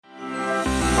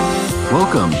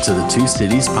Welcome to the Two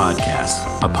Cities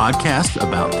Podcast, a podcast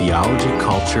about theology,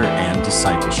 culture, and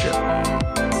discipleship.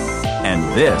 And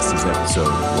this is episode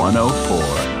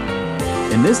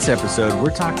 104. In this episode,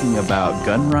 we're talking about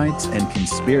gun rights and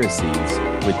conspiracies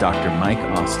with Dr. Mike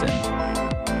Austin.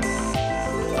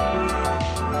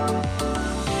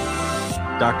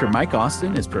 Dr. Mike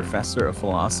Austin is professor of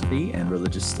philosophy and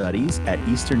religious studies at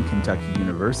Eastern Kentucky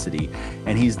University,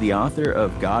 and he's the author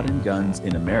of God and Guns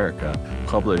in America,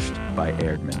 published by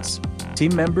Eerdmans.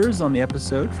 Team members on the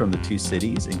episode from the Two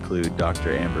Cities include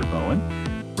Dr. Amber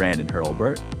Bowen, Brandon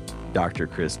Hurlburt, Dr.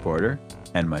 Chris Porter,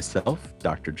 and myself,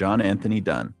 Dr. John Anthony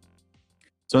Dunn.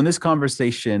 So in this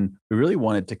conversation, we really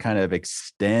wanted to kind of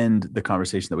extend the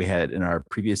conversation that we had in our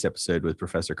previous episode with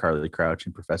Professor Carly Crouch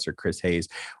and Professor Chris Hayes,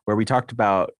 where we talked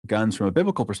about guns from a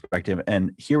biblical perspective.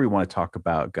 And here we want to talk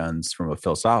about guns from a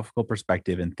philosophical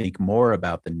perspective and think more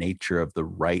about the nature of the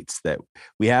rights that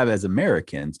we have as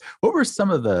Americans. What were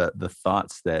some of the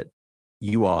thoughts that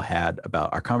you all had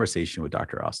about our conversation with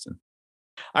Dr. Austin?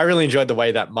 I really enjoyed the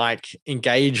way that Mike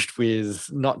engaged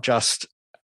with not just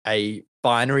a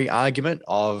binary argument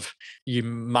of you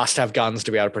must have guns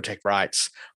to be able to protect rights,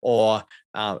 or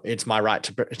it's my right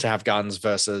to have guns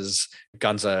versus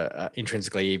guns are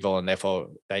intrinsically evil and therefore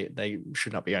they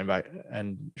should not be owned by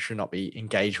and should not be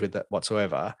engaged with it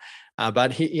whatsoever.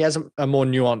 But he has a more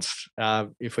nuanced,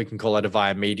 if we can call it a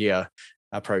via media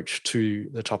approach to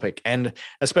the topic, and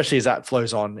especially as that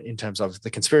flows on in terms of the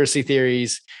conspiracy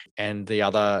theories and the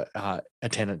other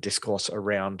attendant discourse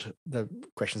around the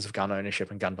questions of gun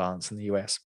ownership and gun violence in the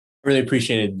US. Really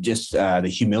appreciated just the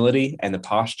humility and the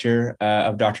posture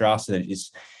of Dr. Austin.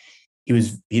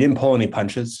 He didn't pull any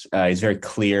punches. He's very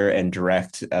clear and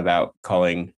direct about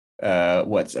calling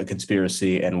what's a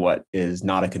conspiracy and what is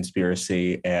not a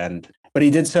conspiracy, but he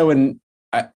did so in,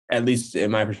 at least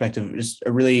in my perspective, just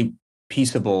a really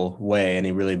peaceable way, and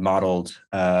he really modeled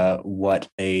what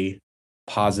a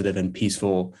positive and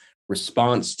peaceful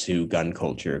response to gun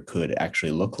culture could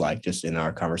actually look like just in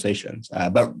our conversations.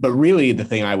 But really the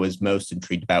thing I was most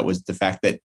intrigued about was the fact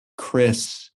that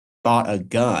Chris bought a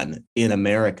gun in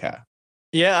America.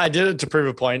 Yeah, I did it to prove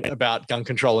a point about gun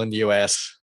control in the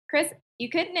US. Chris, you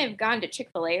couldn't have gone to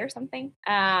Chick-fil-A or something.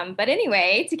 But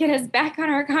anyway, to get us back on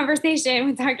our conversation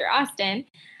with Dr. Austin,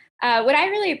 what I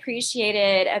really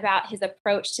appreciated about his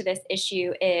approach to this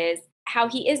issue is how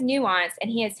he is nuanced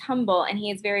and he is humble and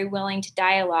he is very willing to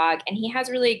dialogue, and he has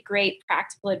really great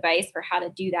practical advice for how to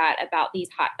do that about these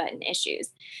hot button issues.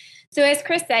 So as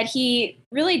Chris said, he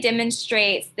really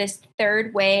demonstrates this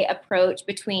third way approach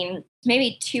between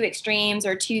maybe two extremes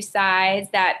or two sides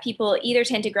that people either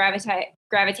tend to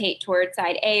gravitate towards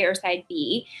side A or side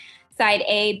B. Side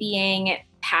A being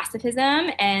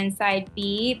pacifism and side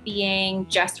B being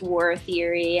just war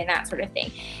theory and that sort of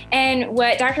thing. And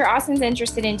what Dr. Austin's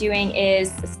interested in doing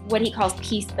is what he calls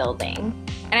peace building.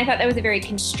 And I thought that was a very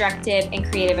constructive and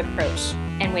creative approach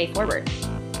and way forward.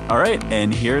 All right,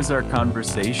 and here's our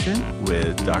conversation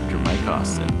with Dr. Mike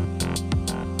Austin.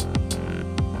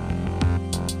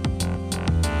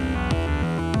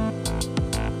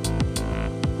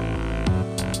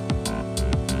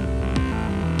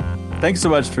 Thanks so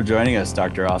much for joining us,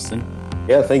 Dr. Austin.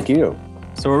 Yeah, thank you.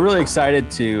 So we're really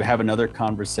excited to have another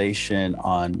conversation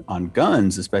on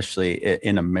guns, especially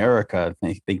in America,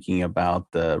 thinking about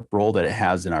the role that it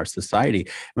has in our society.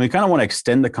 And we kind of want to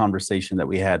extend the conversation that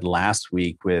we had last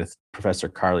week with Professor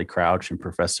Carly Crouch and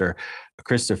Professor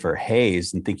Christopher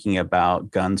Hayes, and thinking about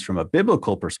guns from a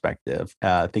biblical perspective,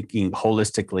 thinking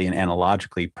holistically and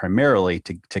analogically primarily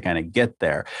to kind of get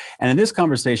there. And in this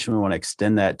conversation, we want to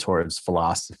extend that towards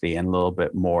philosophy and a little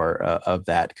bit more of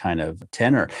that kind of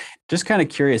tenor. Just kind of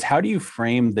curious, how do you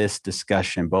frame this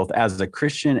discussion, both as a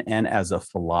Christian and as a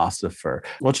philosopher?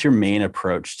 What's your main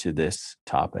approach to this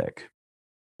topic?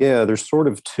 Yeah, there's sort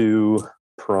of two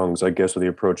prongs, I guess, of the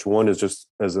approach. One is just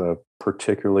as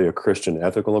particularly a Christian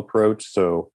ethical approach.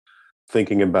 So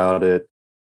thinking about it,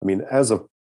 I mean, as a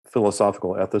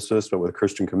philosophical ethicist, but with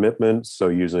Christian commitment. So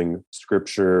using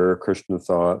scripture, Christian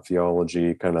thought,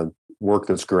 theology, kind of work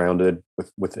that's grounded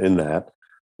within that.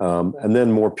 And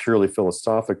then more purely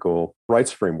philosophical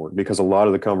rights framework, because a lot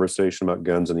of the conversation about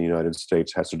guns in the United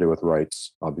States has to do with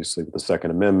rights, obviously with the Second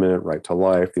Amendment, right to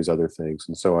life, these other things.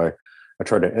 And so I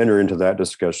try to enter into that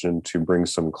discussion to bring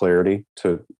some clarity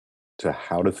to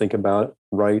how to think about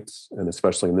rights, and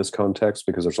especially in this context,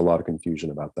 because there's a lot of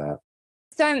confusion about that.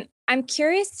 So I'm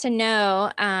curious to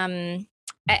know,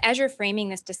 as you're framing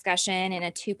this discussion in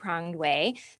a two-pronged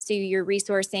way, so you're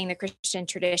resourcing the Christian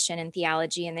tradition and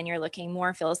theology, and then you're looking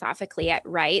more philosophically at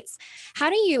rights. How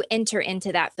do you enter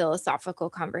into that philosophical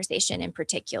conversation in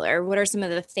particular? What are some of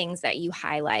the things that you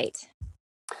highlight?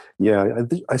 Yeah,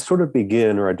 I sort of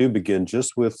begin, or I do begin,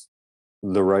 just with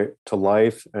the right to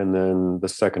life and then the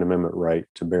Second Amendment right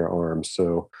to bear arms.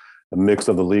 So a mix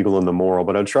of the legal and the moral.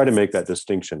 But I try to make that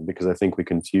distinction because I think we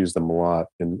confuse them a lot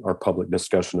in our public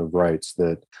discussion of rights,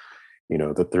 that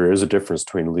that there is a difference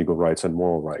between legal rights and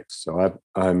moral rights. So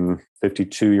I'm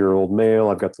 52-year-old male.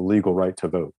 I've got the legal right to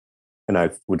vote, and I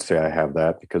would say I have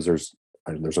that because there's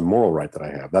a moral right that I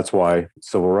have. That's why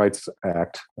Civil Rights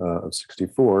Act of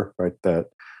 '64, right, that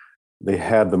they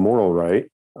had the moral right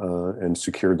and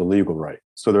secured the legal right.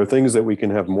 So there are things that we can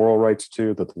have moral rights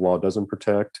to that the law doesn't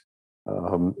protect.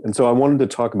 And so I wanted to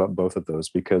talk about both of those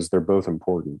because they're both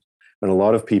important. And a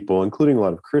lot of people, including a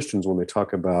lot of Christians, when they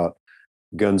talk about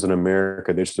guns in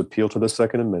America, they just appeal to the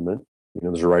Second Amendment.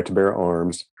 There's a right to bear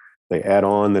arms. They add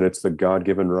on that it's the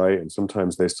God-given right, and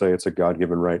sometimes they say it's a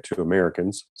God-given right to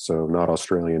Americans, so not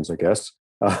Australians, I guess.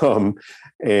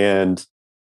 And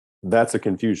that's a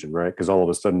confusion, right? Because all of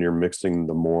a sudden you're mixing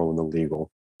the moral and the legal.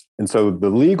 And so the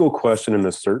legal question in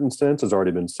a certain sense has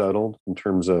already been settled in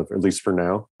terms of, at least for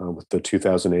now, with the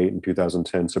 2008 and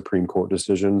 2010 Supreme Court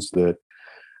decisions that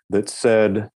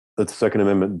said that the Second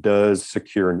Amendment does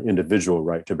secure an individual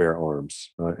right to bear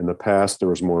arms. In the past, there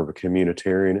was more of a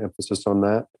communitarian emphasis on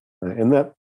that.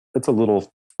 And it's a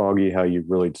little foggy how you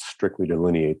really strictly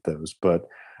delineate those. But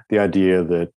the idea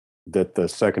that the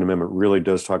Second Amendment really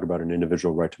does talk about an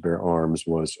individual right to bear arms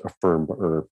was affirmed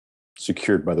or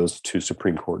secured by those two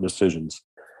Supreme Court decisions.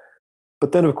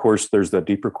 But then, of course, there's that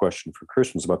deeper question for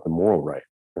Christians about the moral right,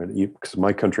 right? Because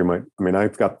my country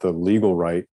I've got the legal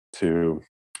right to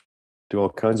do all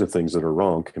kinds of things that are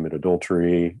wrong, commit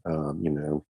adultery,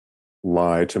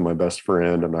 lie to my best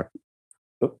friend.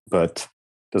 But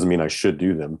doesn't mean I should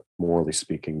do them, morally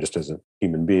speaking, just as a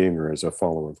human being or as a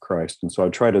follower of Christ. And so I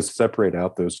try to separate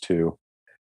out those two.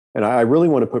 And I really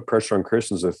want to put pressure on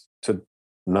Christians to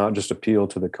not just appeal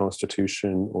to the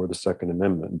Constitution or the Second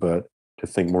Amendment, but to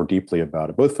think more deeply about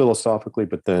it, both philosophically,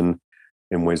 but then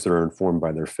in ways that are informed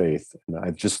by their faith. And I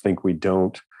just think we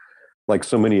don't, like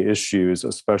so many issues,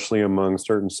 especially among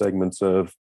certain segments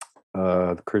of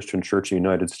the Christian church in the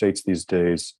United States these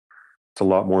days, it's a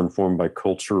lot more informed by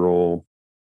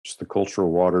just the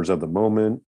cultural waters of the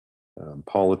moment,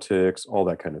 politics, all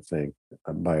that kind of thing,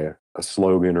 by a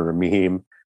slogan or a meme.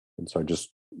 And so I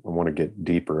want to get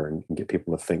deeper and get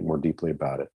people to think more deeply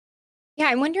about it. Yeah,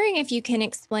 I'm wondering if you can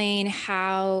explain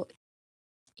how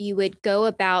you would go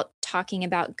about talking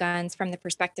about guns from the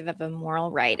perspective of a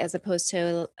moral right as opposed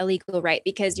to a legal right,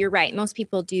 because you're right. Most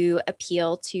people do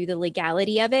appeal to the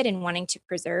legality of it and wanting to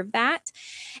preserve that.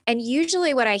 And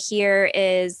usually what I hear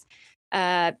is,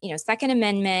 Second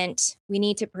Amendment, we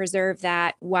need to preserve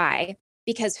that. Why?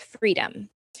 Because freedom,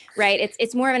 right?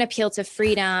 It's more of an appeal to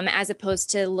freedom as opposed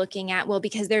to looking at, well,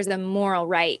 because there's a moral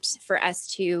right for us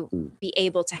to be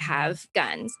able to have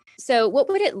guns. So what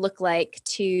would it look like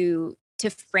to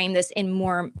frame this in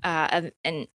more of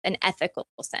an ethical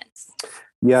sense?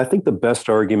 Yeah, I think the best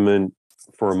argument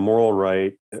for a moral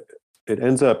right, it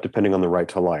ends up depending on the right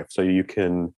to life. So you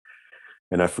can,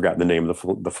 and I've forgotten the name of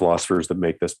the philosophers that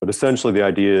make this, but essentially the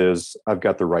idea is I've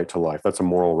got the right to life. That's a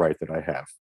moral right that I have.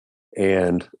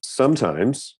 And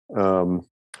sometimes to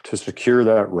secure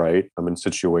that right, I'm in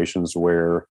situations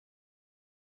where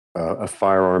a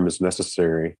firearm is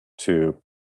necessary to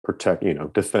protect,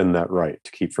 defend that right,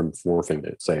 to keep from forfeiting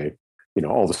it, say,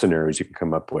 all the scenarios you can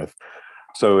come up with.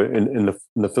 So in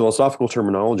the philosophical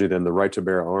terminology, then the right to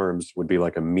bear arms would be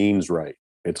like a means right.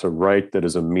 It's a right that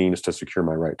is a means to secure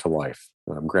my right to life.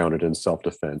 I'm grounded in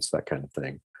self-defense, that kind of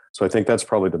thing. So I think that's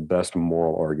probably the best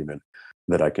moral argument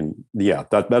that I can,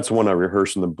 that's one I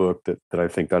rehearse in the book that I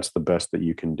think that's the best that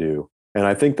you can do. And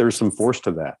I think there's some force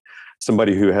to that.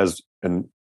 Somebody who has, and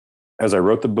as I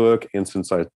wrote the book, and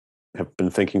since I have been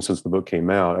thinking since the book came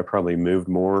out, I probably moved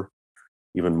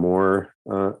even more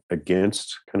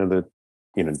against kind of the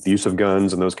use of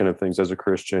guns and those kind of things as a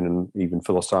Christian, and even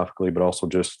philosophically, but also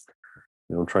just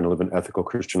trying to live an ethical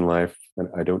Christian life. And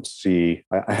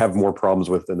I have more problems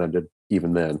with than I did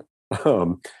even then.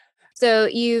 So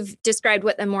you've described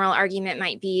what the moral argument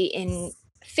might be in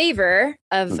favor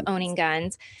of owning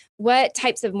guns. What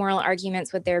types of moral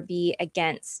arguments would there be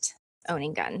against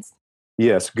owning guns?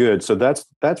 Yes, good. So that's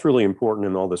really important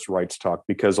in all this rights talk,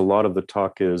 because a lot of the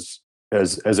talk is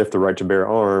as if the right to bear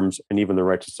arms and even the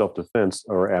right to self-defense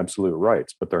are absolute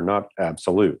rights, but they're not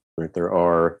absolute. Right?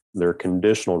 They're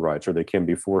conditional rights, or they can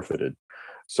be forfeited.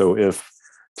 So if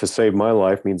to save my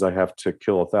life means I have to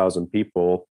kill 1,000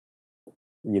 people,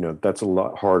 that's a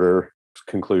lot harder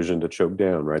conclusion to choke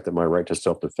down, right? That my right to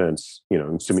self-defense,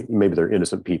 assuming maybe they're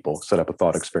innocent people, set up a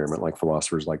thought experiment like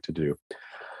philosophers like to do.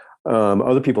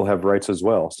 Other people have rights as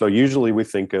well. So usually we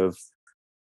think of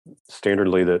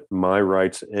standardly that my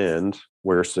rights end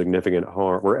where significant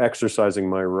harm, where exercising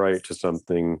my right to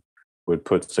something would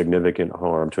put significant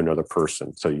harm to another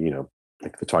person. So,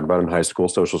 like they talk about in high school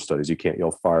social studies, you can't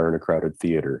yell fire in a crowded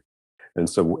theater. And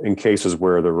so in cases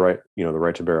where the right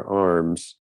to bear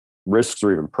arms risks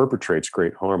or even perpetrates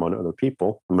great harm on other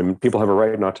people. I mean, people have a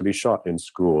right not to be shot in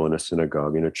school, in a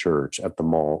synagogue, in a church, at the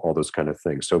mall, all those kind of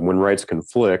things. So when rights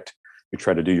conflict, you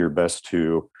try to do your best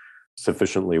to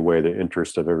sufficiently weigh the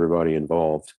interest of everybody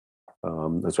involved.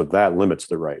 And so that limits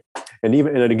the right. And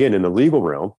again, in the legal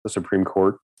realm, the Supreme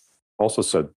Court also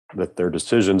said that their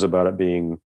decisions about it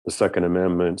being the Second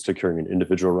Amendment, securing an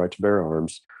individual right to bear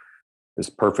arms, is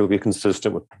perfectly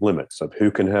consistent with limits of who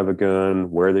can have a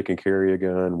gun, where they can carry a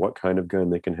gun, what kind of gun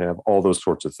they can have, all those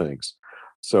sorts of things.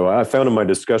 So I found in my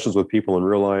discussions with people in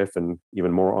real life and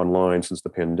even more online since the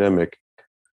pandemic,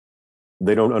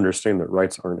 they don't understand that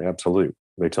rights aren't absolute.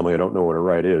 They tell me I don't know what a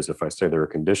right is if I say there are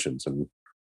conditions. And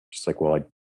just like, well, I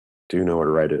do know what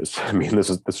a right is. I mean, this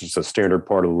is just a standard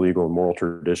part of the legal and moral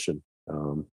tradition.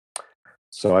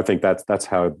 So I think that's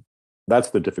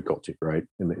the difficulty, right?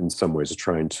 In some ways, of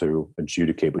trying to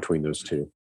adjudicate between those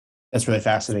two. That's really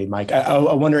fascinating, Mike. I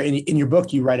wonder, in your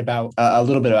book, you write about a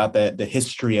little bit about the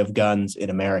history of guns in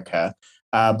America.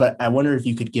 But I wonder if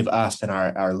you could give us and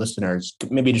our listeners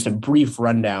maybe just a brief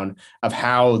rundown of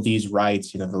how these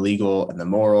rights, the legal and the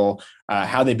moral,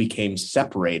 how they became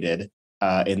separated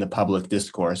in the public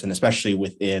discourse, and especially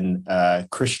within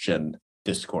Christian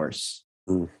discourse.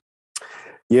 Mm.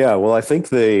 Yeah, well, I think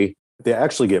they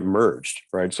actually get merged,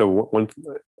 right? So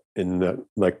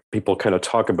like people kind of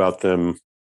talk about them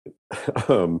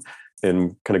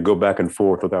and kind of go back and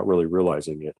forth without really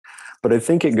realizing it. But I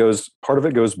think part of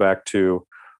it goes back to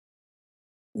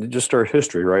just our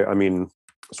history, right? I mean,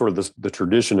 sort of the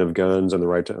tradition of guns and the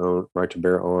right to own, right to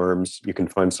bear arms. You can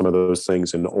find some of those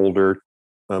things in older,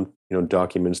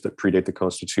 documents that predate the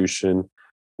Constitution.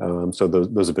 So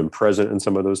those have been present in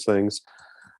some of those things.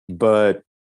 But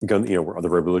the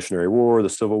Revolutionary War, the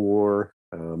Civil War,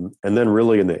 and then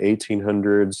really in the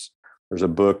 1800s, there's a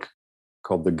book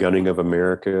called The Gunning of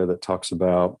America that talks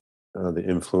about the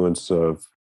influence of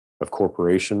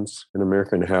corporations in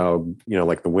America and how,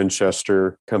 like the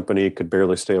Winchester Company could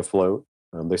barely stay afloat.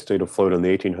 They stayed afloat in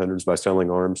the 1800s by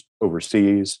selling arms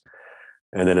overseas.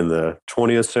 And then in the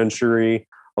 20th century,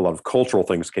 a lot of cultural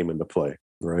things came into play,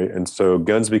 right? And so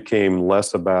guns became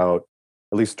less about,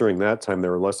 at least during that time, they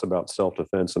were less about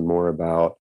self-defense and more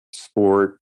about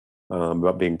sport,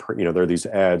 about being, there are these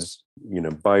ads,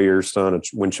 buy your son a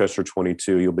Winchester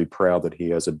 22, you'll be proud that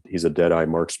he's a dead-eye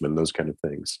marksman, those kind of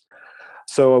things.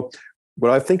 So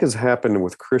what I think has happened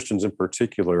with Christians in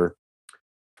particular,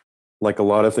 like a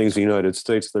lot of things in the United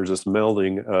States, there's this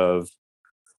melding of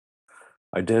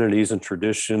identities and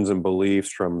traditions and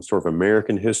beliefs from sort of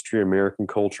American history, American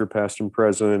culture, past and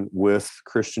present, with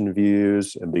Christian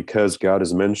views. And because God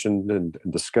is mentioned and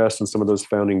discussed in some of those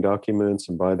founding documents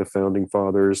and by the founding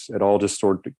fathers, it all just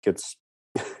sort of gets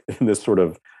in this sort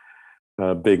of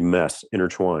big mess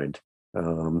intertwined.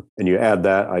 And you add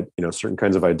that, certain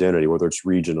kinds of identity, whether it's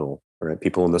regional, right?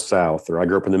 People in the South, or I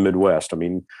grew up in the Midwest. I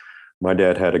mean, my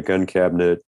dad had a gun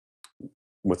cabinet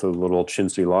with a little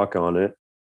chintzy lock on it.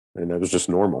 And that was just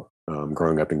normal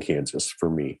growing up in Kansas for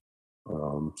me.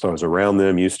 So I was around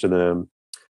them, used to them,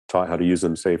 taught how to use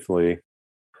them safely.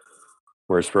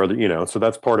 Whereas for other, so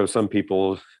that's part of some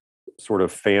people's sort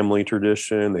of family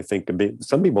tradition. They think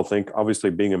some people think obviously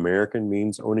being American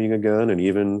means owning a gun, and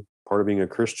even part of being a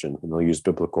Christian, and they'll use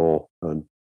biblical,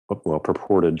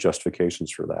 purported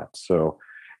justifications for that. So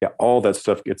yeah, all that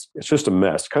stuff it's just a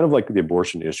mess, kind of like the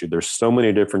abortion issue. There's so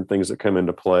many different things that come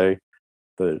into play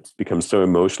that it's become so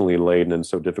emotionally laden and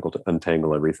so difficult to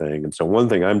untangle everything. And so one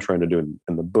thing I'm trying to do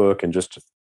in the book and just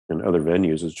in other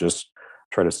venues is just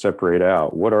try to separate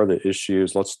out what are the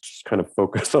issues. Let's just kind of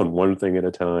focus on one thing at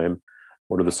a time.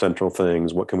 What are the central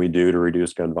things? What can we do to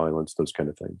reduce gun violence? Those kind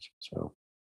of things. So,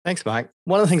 thanks, Mike.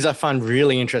 One of the things I find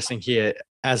really interesting here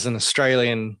as an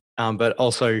Australian, but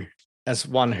also as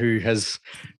one who has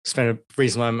spent a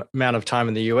reasonable amount of time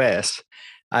in the US,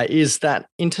 is that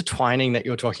intertwining that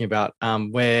you're talking about,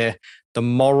 where the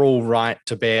moral right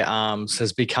to bear arms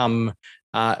has become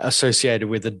associated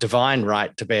with the divine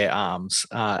right to bear arms.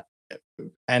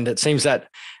 And it seems that,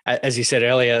 as you said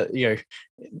earlier,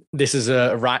 this is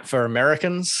a right for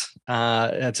Americans.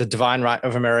 It's a divine right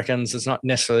of Americans. It's not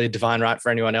necessarily a divine right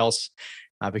for anyone else,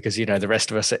 because the rest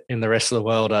of us in the rest of the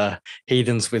world are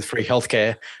heathens with free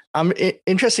healthcare. I'm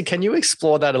interested. Can you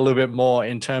explore that a little bit more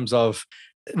in terms of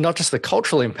not just the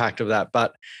cultural impact of that,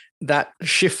 but that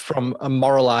shift from a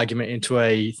moral argument into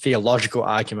a theological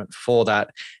argument for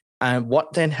that. And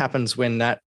what then happens when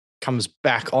that comes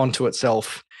back onto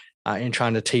itself in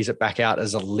trying to tease it back out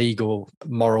as a legal,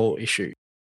 moral issue?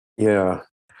 Yeah,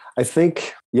 I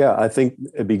think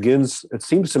it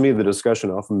seems to me the discussion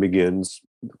often begins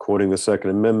quoting the Second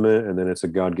Amendment, and then it's a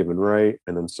God-given right.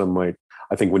 And then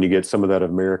I think when you get some of that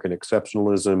American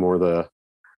exceptionalism or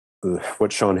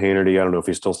what Sean Hannity, I don't know if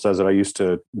he still says it. I used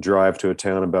to drive to a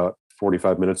town about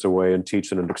 45 minutes away and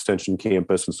teach in an extension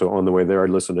campus. And so on the way there, I'd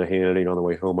listen to Hannity, and on the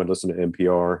way home, I'd listen to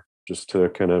NPR just to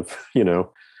kind of,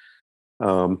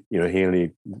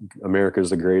 Hannity, America is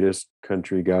the greatest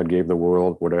country God gave the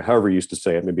world, whatever, however he used to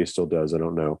say it. Maybe he still does. I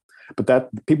don't know. But that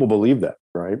people believe that,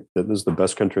 right? That this is the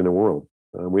best country in the world.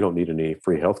 We don't need any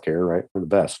free healthcare, right? We're the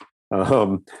best.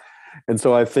 And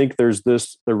so I think there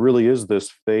really is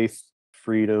this faith,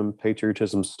 freedom,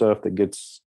 patriotism stuff that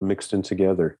gets mixed in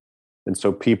together. And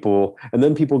so people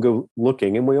go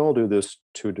looking, and we all do this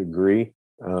to a degree,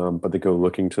 but they go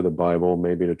looking to the Bible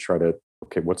maybe to try to,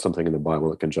 okay, what's something in the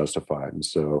Bible that can justify it? And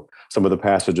so some of the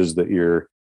passages that your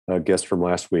guest from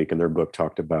last week in their book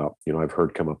talked about, I've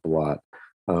heard come up a lot.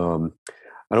 I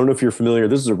don't know if you're familiar.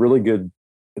 This is a really good,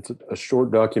 it's a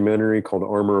short documentary called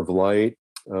Armor of Light.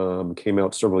 Came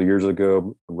out several years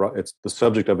ago. The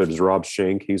subject of it is Rob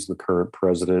Schenck. He's the current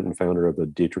president and founder of the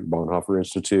Dietrich Bonhoeffer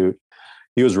Institute.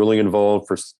 He was really involved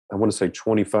for, I want to say,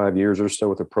 25 years or so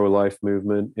with the pro-life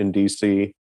movement in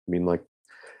DC.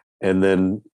 And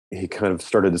then he kind of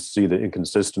started to see the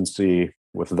inconsistency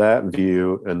with that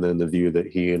view, and then the view that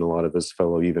he and a lot of his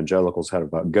fellow evangelicals had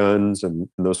about guns and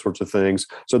those sorts of things.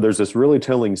 So there's this really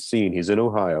telling scene. He's in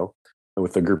Ohio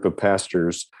with a group of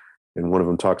pastors, and one of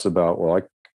them talks about,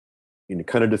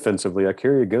 kind of defensively, I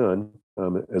carry a gun,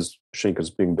 as Schenck is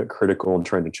being a bit critical and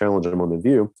trying to challenge him on the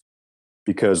view,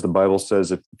 because the Bible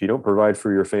says if you don't provide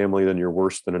for your family, then you're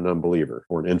worse than an unbeliever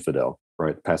or an infidel,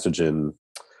 right? Passage in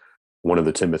one of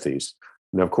the Timothys.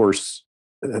 Now, of course,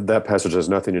 that passage has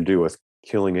nothing to do with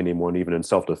killing anyone, even in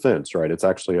self-defense, right? It's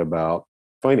actually about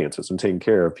finances and taking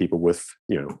care of people with,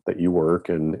 that you work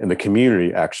and the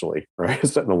community, actually, right?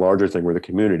 It's a larger thing where the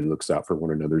community looks out for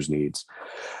one another's needs.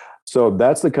 So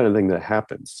that's the kind of thing that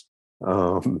happens.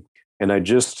 And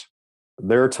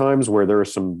there are times where there are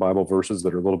some Bible verses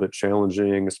that are a little bit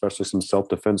challenging, especially some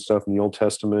self-defense stuff in the Old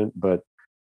Testament. But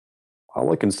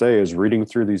all I can say is reading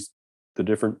through the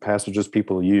different passages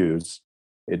people use,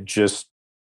 it's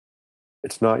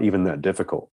not even that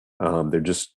difficult.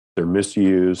 They're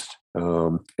misused.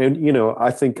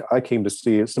 I think I came to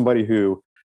see it, somebody who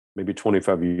maybe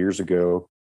 25 years ago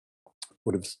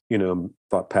would have,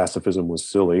 thought pacifism was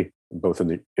silly, both in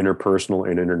the interpersonal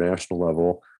and international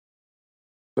level.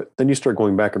 But then you start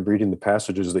going back and reading the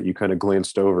passages that you kind of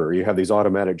glanced over. You have these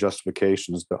automatic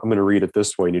justifications that I'm going to read it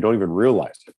this way, and you don't even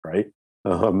realize it, right?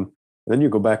 And then you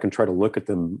go back and try to look at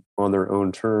them on their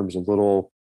own terms, a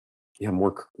little,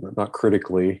 more, not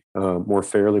critically, more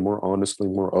fairly, more honestly,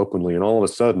 more openly. And all of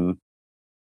a sudden,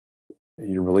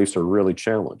 your beliefs are really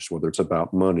challenged, whether it's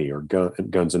about money or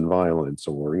guns and violence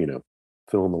or,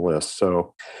 fill in the list.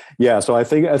 So, so I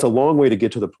think it's a long way to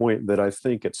get to the point that I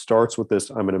think it starts with this: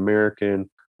 I'm an American,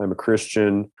 I'm a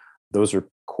Christian. Those are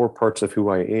core parts of who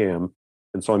I am.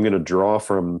 And so I'm going to draw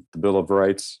from the Bill of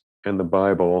Rights and the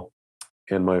Bible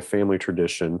and my family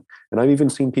tradition. And I've even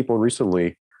seen people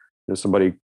recently,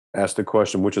 somebody asked the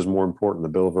question, which is more important, the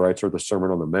Bill of Rights or the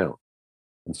Sermon on the Mount?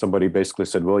 And somebody basically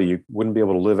said, well, you wouldn't be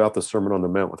able to live out the Sermon on the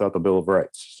Mount without the Bill of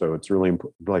Rights. So it's really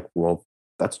like, well,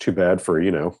 that's too bad for,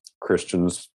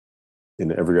 Christians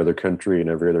in every other country and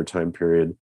every other time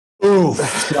period. Oof,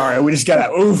 sorry, we just got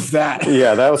to oof that.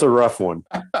 Yeah, that was a rough one.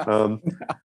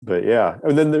 But yeah,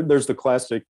 and then there's the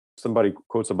classic, somebody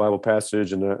quotes a Bible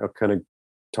passage and I'll kind of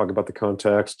talk about the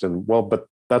context and, well, but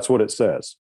that's what it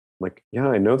says. Like, yeah,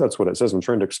 I know that's what it says. I'm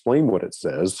trying to explain what it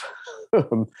says.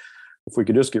 If we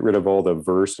could just get rid of all the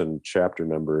verse and chapter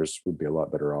numbers, we'd be a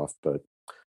lot better off. But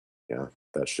yeah,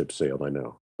 that ship sailed, I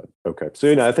know. But okay.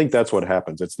 So, I think that's what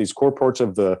happens. It's these core parts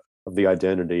of the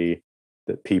identity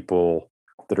that people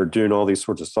that are doing all these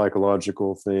sorts of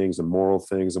psychological things and moral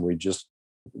things, and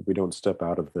we don't step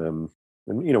out of them.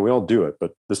 And, we all do it,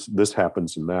 but this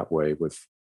happens in that way with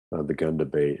the gun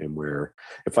debate, and where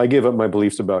if I give up my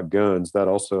beliefs about guns, that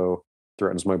also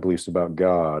threatens my beliefs about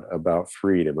God, about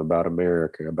freedom, about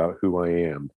America, about who I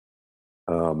am.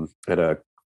 Had a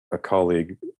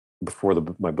colleague before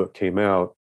my book came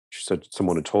out, she said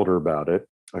someone had told her about it.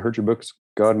 I heard your book's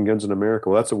God and Guns in America.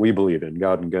 Well, that's what we believe in,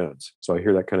 God and guns. So I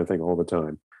hear that kind of thing all the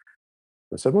time.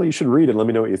 I said, well, you should read it. Let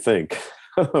me know what you think.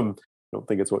 I don't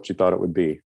think it's what she thought it would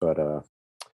be, but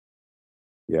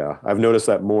Yeah, I've noticed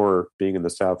that more being in the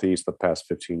Southeast the past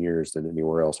 15 years than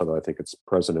anywhere else, although I think it's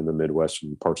present in the Midwest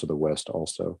and parts of the West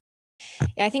also.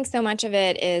 Yeah, I think so much of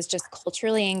it is just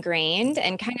culturally ingrained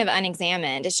and kind of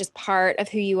unexamined. It's just part of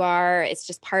who you are. It's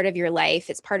just part of your life.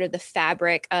 It's part of the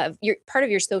fabric of your part of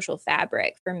your social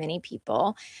fabric for many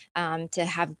people, to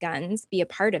have guns be a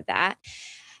part of that.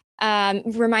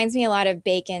 Reminds me a lot of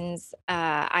Bacon's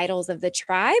Idols of the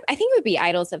Tribe. I think it would be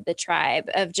Idols of the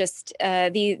Tribe, of just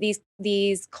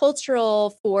these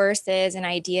cultural forces and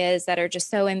ideas that are just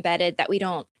so embedded that we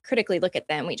don't critically look at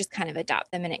them. We just kind of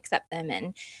adopt them and accept them,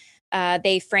 and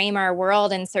they frame our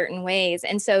world in certain ways.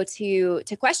 And so to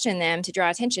question them, to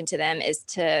draw attention to them, is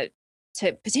to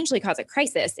potentially cause a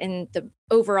crisis in the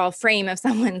overall frame of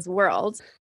someone's world.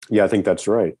 Yeah, I think that's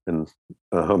right. And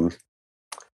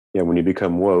yeah, when you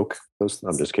become woke,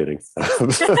 I'm just kidding.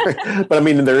 But I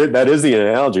mean, that is the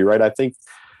analogy, right? I think,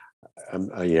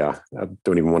 yeah, I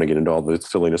don't even want to get into all the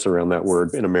silliness around that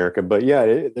word in America. But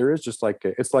yeah, there is just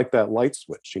it's like that light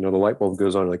switch. The light bulb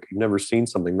goes on, like you've never seen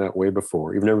something that way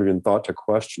before. You've never even thought to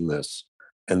question this.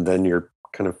 And then you're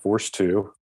kind of forced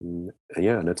to. And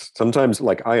yeah, and it's sometimes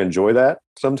like I enjoy that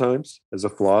sometimes as a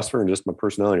philosopher and just my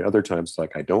personality. Other times,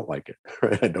 like I don't like it,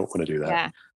 right? I don't want to do that. Yeah.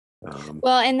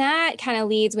 Well, and that kind of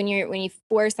leads when you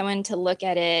force someone to look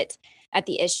at it, at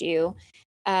the issue.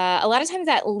 A lot of times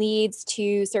that leads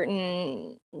to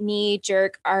certain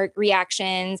knee-jerk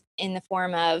reactions in the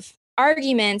form of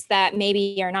arguments that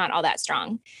maybe are not all that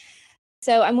strong.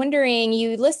 So I'm wondering,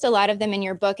 you list a lot of them in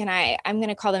your book, and I'm going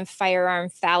to call them firearm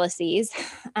fallacies.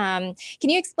 Can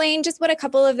you explain just what a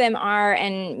couple of them are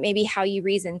and maybe how you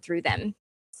reason through them?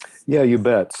 Yeah, you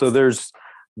bet. So there's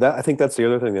that. I think that's the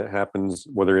other thing that happens,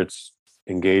 whether it's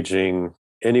engaging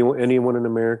anyone in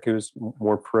America who's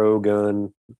more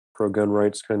pro-gun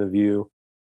rights kind of view,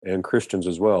 and Christians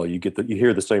as well. You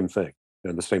hear the same thing,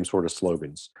 the same sort of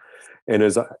slogans. And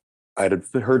as I'd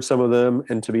heard some of them,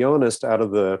 and to be honest, out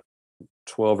of the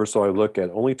 12 or so I look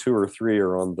at, only 2 or 3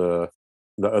 are on the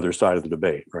other side of the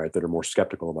debate, right? That are more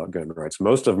skeptical about gun rights.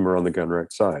 Most of them are on the gun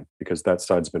rights side because that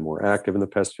side's been more active in the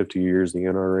past 50 years, the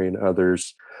NRA and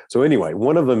others. So anyway,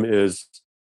 one of them is,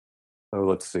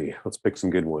 let's see, let's pick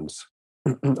some good ones.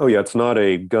 Oh yeah, it's not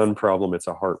a gun problem, it's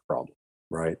a heart problem,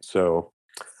 right? So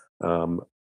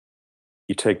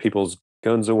you take people's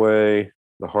guns away,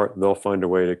 they'll find a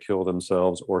way to kill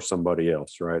themselves or somebody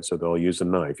else, right? So they'll use a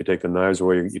knife. You take the knives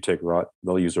away,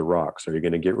 they'll use a rock. So you're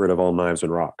going to get rid of all knives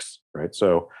and rocks, right?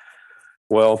 So,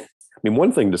 well, I mean,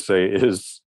 one thing to say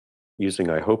is using,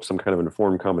 I hope, some kind of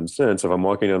informed common sense. If I'm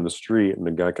walking down the street and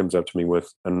the guy comes up to me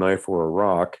with a knife or a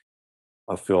rock,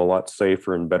 I'll feel a lot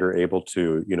safer and better able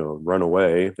to, run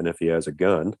away than if he has a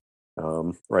gun,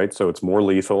 right? So it's more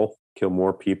lethal, kill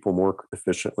more people more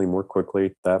efficiently, more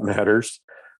quickly. That matters.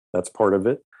 That's part of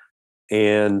it.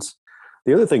 And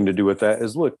the other thing to do with that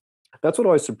is, look, that's what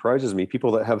always surprises me.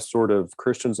 People that have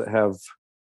Christians that have,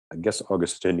 I guess,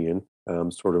 Augustinian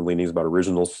sort of leanings about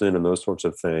original sin and those sorts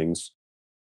of things,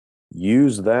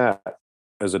 use that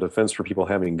as a defense for people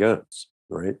having guns,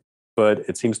 right? But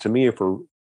it seems to me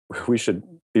we should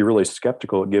be really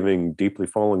skeptical at giving deeply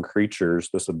fallen creatures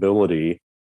this ability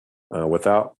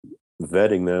without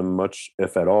vetting them much,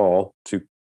 if at all, to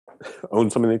own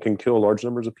something that can kill large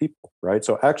numbers of people, right?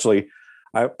 So actually,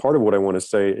 part of what I want to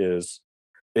say is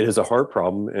it is a heart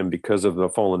problem, and because of the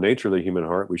fallen nature of the human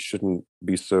heart, we shouldn't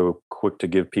be so quick to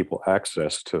give people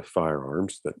access to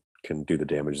firearms that can do the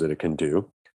damage that it can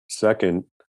do. Second,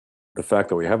 the fact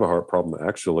that we have a heart problem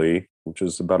actually, which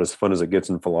is about as fun as it gets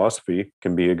in philosophy,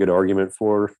 can be a good argument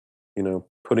for,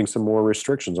 putting some more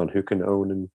restrictions on who can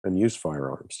own and use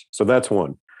firearms. So that's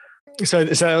one.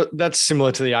 So that's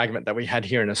similar to the argument that we had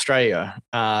here in Australia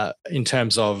in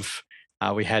terms of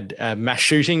we had a mass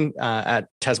shooting at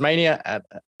Tasmania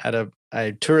at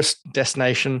a tourist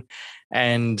destination.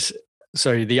 And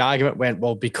so the argument went,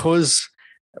 well, because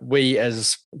we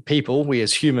as people, we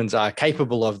as humans are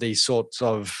capable of these sorts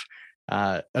of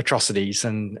atrocities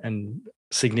and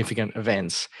significant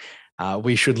events,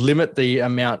 we should limit the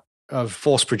amount of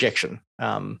force projection,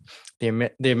 the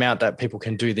amount that people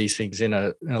can do these things in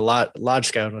a large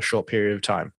scale in a short period of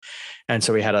time. And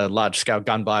so we had a large scale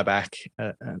gun buyback,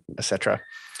 etc.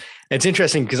 It's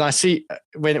interesting because I see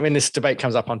when this debate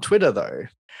comes up on Twitter, though,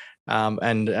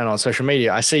 and on social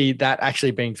media, I see that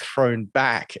actually being thrown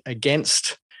back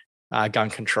against gun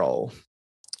control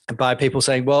by people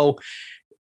saying, well,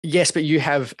 yes, but you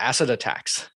have acid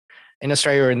attacks. In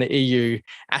Australia or in the EU,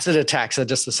 acid attacks are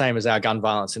just the same as our gun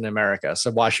violence in America.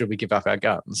 So why should we give up our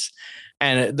guns?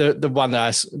 And the one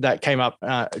that came up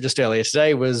just earlier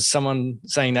today was someone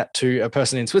saying that to a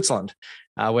person in Switzerland,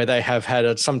 where they have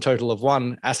had some total of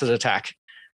 1 acid attack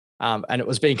and it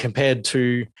was being compared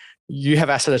to, you have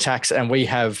acid attacks and we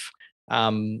have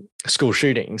school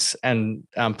shootings and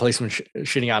policemen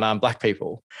shooting unarmed black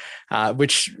people,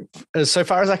 which, so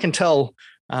far as I can tell,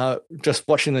 just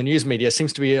watching the news media,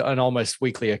 seems to be an almost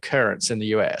weekly occurrence in the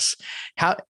US.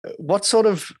 What sort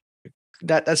of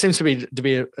that seems to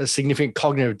be a significant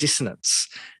cognitive dissonance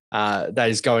that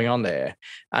is going on there.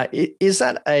 Is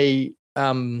that a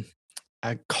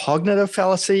cognitive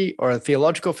fallacy or a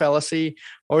theological fallacy,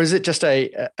 or is it just a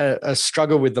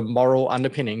struggle with the moral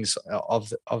underpinnings of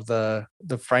the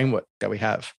framework that we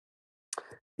have?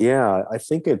 Yeah, I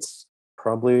think it's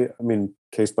probably, I mean,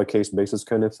 case by case basis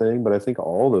kind of thing, but I think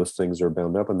all those things are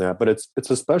bound up in that. But it's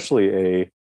especially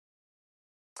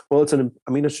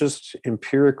it's just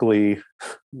empirically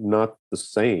not the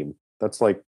same. That's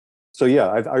like, so yeah,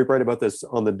 I write about this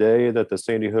on the day that the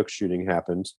Sandy Hook shooting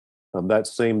happened. That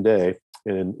same day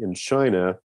in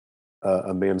China,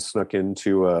 a man snuck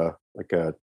into a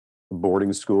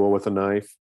boarding school with a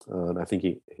knife. And I think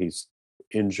he's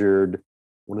injured, I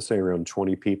want to say around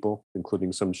 20 people,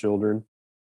 including some children.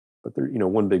 But there,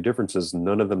 one big difference is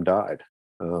none of them died.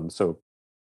 So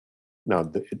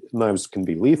now knives can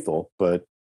be lethal, but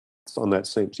it's on that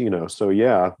same, so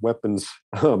yeah, weapons,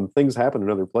 things happen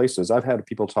in other places. I've had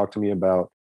people talk to me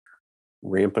about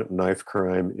rampant knife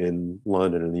crime in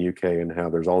London and the UK and how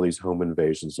there's all these home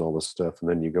invasions and all this stuff. And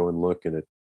then you go and look and it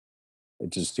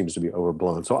just seems to be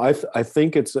overblown. So I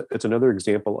think it's another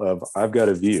example of, I've got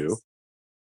a view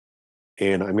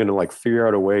and I'm going to figure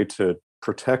out a way to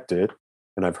protect it.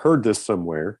 And I've heard this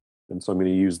somewhere. And so I'm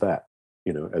going to use that,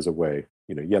 as a way,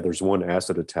 yeah, there's one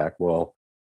acid attack. Well,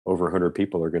 over 100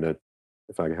 people are going to,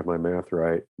 if I have my math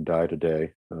right, die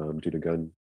today due to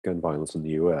gun violence in the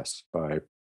U.S.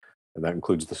 And that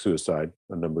includes the suicide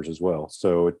numbers as well.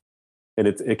 So,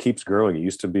 it keeps growing. It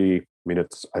used to be,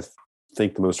 I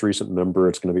think the most recent number,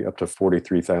 it's going to be up to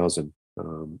 43,000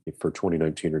 for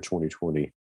 2019 or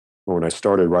 2020. Or when I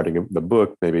started writing the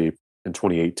book, maybe in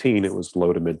 2018, it was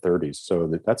low to mid 30s.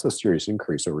 So that's a serious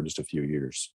increase over just a few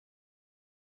years.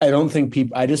 I don't think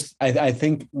people, I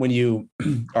think when you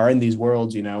are in these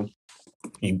worlds, you want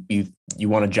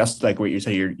to just, like what you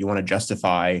say, you want to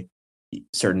justify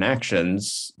certain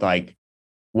actions. Like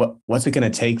what's it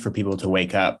going to take for people to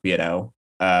wake up?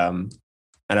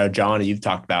 I know, John, you've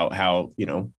talked about how,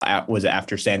 was it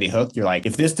after Sandy Hook? You're like,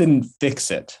 if this didn't fix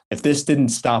it, if this didn't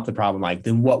stop the problem,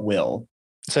 then what will?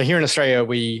 So here in Australia,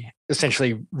 we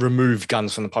essentially removed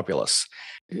guns from the populace.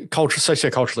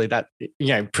 Socioculturally, that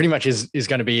pretty much is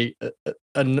going to be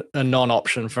a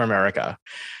non-option for America.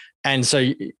 And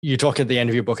so you talk at the end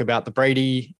of your book about the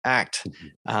Brady Act,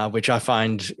 which I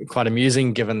find quite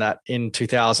amusing, given that in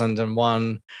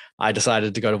 2001, I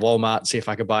decided to go to Walmart, see if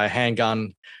I could buy a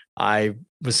handgun. I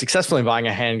was successful in buying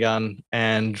a handgun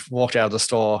and walked out of the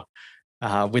store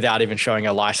without even showing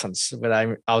a license.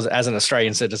 I was, as an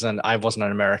Australian citizen, I wasn't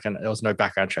an American. There was no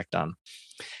background check done.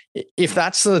 If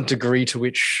that's the degree to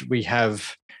which we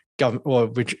have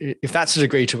if that's the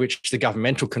degree to which the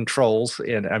governmental controls,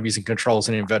 and I'm using controls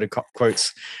in inverted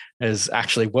quotes, is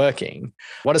actually working,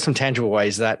 what are some tangible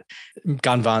ways that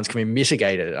gun violence can be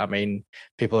mitigated? I mean,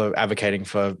 people are advocating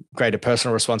for greater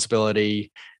personal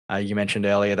responsibility. You mentioned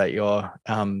earlier that your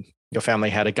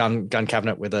family had a gun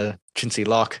cabinet with a chintzy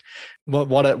lock.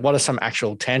 What are some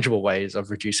actual tangible ways of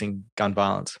reducing gun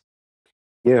violence?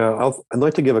 Yeah, I'd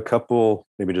like to give a couple,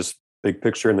 maybe just big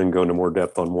picture, and then go into more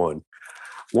depth on one.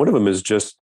 One of them is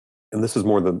just, and this is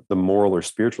more the moral or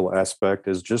spiritual aspect,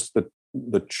 is just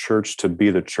the church to be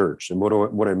the church. And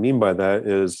what I mean by that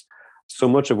is, so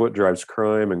much of what drives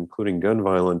crime, including gun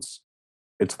violence,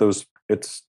 it's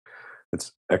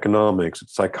economics,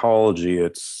 it's psychology,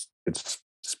 it's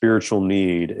spiritual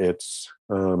need, it's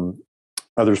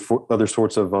other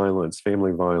sorts of violence,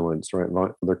 family violence, right,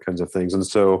 other kinds of things. And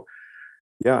so,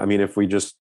 yeah, if we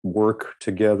just work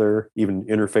together, even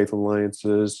interfaith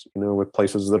alliances, with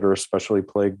places that are especially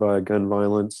plagued by gun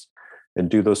violence, and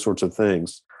do those sorts of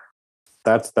things,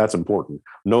 that's important.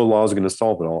 No law is going to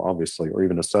solve it all, obviously, or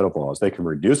even a set of laws. They can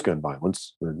reduce gun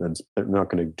violence, and they're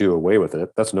not going to do away with it.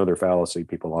 That's another fallacy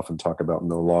people often talk about.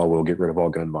 No law will get rid of all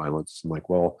gun violence. I'm like,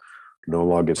 well, no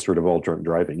law gets rid of all drunk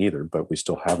driving either, but we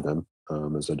still have them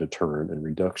as a deterrent and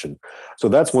reduction. So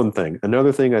that's one thing.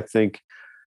 Another thing, I think,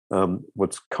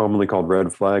 what's commonly called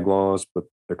red flag laws, but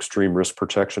extreme risk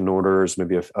protection orders,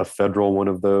 maybe a federal one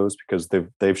of those, because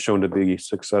they've shown to be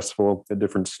successful in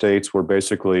different states, where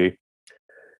basically,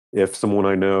 if someone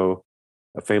I know,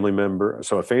 a family member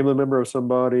of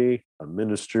somebody, a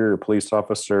minister, a police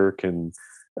officer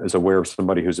is aware of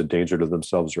somebody who's a danger to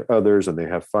themselves or others, and they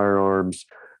have firearms,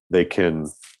 they can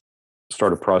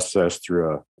start a process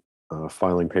through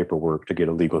filing paperwork to get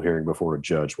a legal hearing before a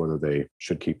judge, whether they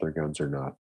should keep their guns or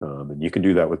not. And you can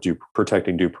do that with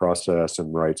protecting due process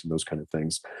and rights and those kind of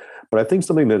things. But I think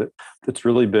something that's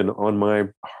really been on my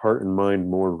heart and mind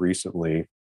more recently,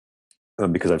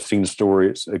 because I've seen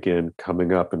stories again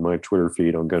coming up in my Twitter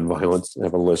feed on gun violence. I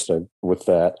have a list with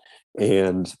that,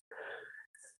 and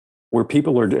where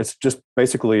people are, it's just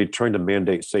basically trying to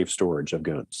mandate safe storage of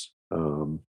guns.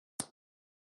 And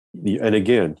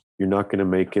again, you're not going to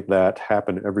make that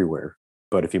happen everywhere,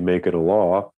 but if you make it a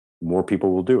law, more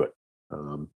people will do it.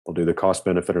 They'll do the cost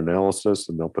benefit analysis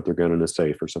and they'll put their gun in a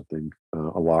safe or something, a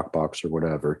lockbox or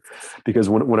whatever. Because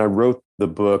when I wrote the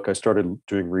book, I started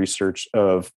doing research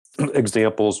of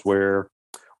examples where,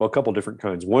 well, a couple different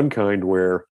kinds. One kind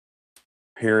where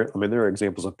there are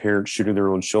examples of parents shooting their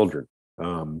own children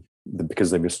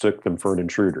because they mistook them for an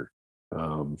intruder.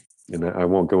 And I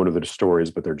won't go into the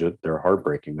stories, but they're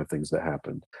heartbreaking, the things that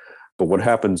happened. But what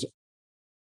happens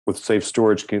with safe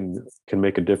storage can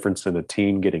make a difference in a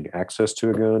teen getting access to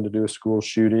a gun to do a school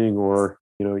shooting or,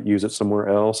 use it somewhere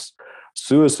else.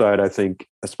 Suicide, I think,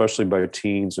 especially by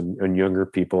teens and younger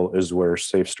people, is where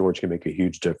safe storage can make a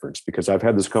huge difference. Because I've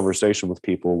had this conversation with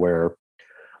people where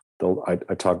they'll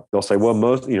say, well,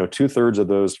 most, 2/3 of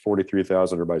those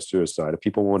 43,000 are by suicide. If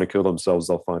people want to kill themselves,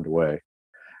 they'll find a way.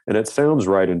 And it sounds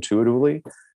right intuitively,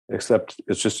 except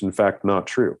it's just in fact not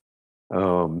true.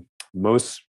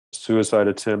 Most suicide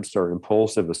attempts are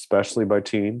impulsive, especially by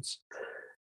teens.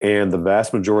 And the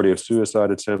vast majority of suicide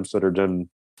attempts that are done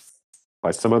by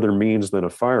some other means than a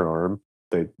firearm,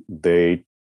 they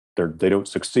don't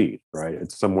succeed, right?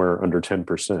 It's somewhere under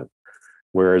 10%.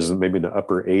 Whereas maybe in the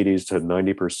upper 80s to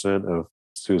 90% of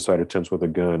suicide attempts with a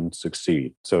gun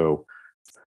succeed.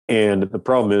 And the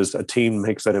problem is a teen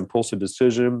makes that impulsive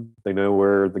decision. They know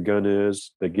where the gun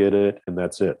is, they get it, and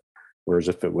that's it. Whereas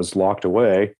if it was locked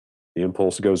away, the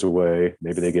impulse goes away,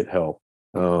 maybe they get help.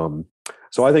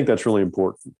 So I think that's really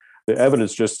important. The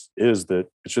evidence just is that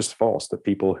it's just false, that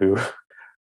people who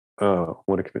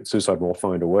want to commit suicide will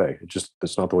find a way.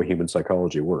 It's not the way human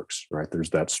psychology works, right? There's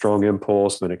that strong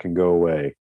impulse, then it can go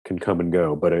away, can come and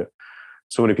go. But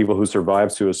so many people who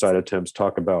survive suicide attempts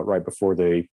talk about right before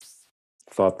they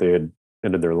thought they had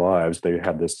ended their lives, they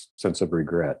had this sense of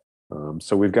regret.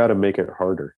 So we've got to make it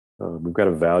harder. We've got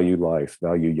to value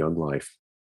young life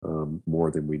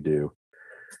more than we do.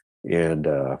 And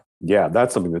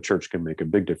that's something the church can make a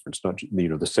big difference. Not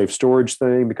the safe storage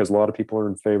thing, because a lot of people are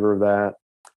in favor of that.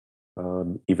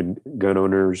 Even gun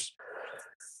owners,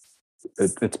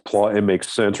 it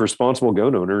makes sense. Responsible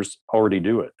gun owners already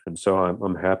do it, and so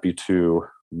I'm happy to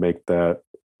make that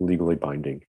legally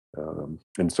binding.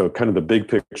 And so kind of the big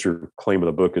picture claim of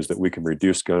the book is that we can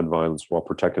reduce gun violence while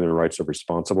protecting the rights of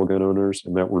responsible gun owners.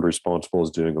 And that word responsible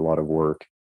is doing a lot of work,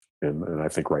 and I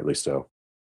think rightly so.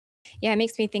 Yeah, it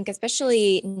makes me think,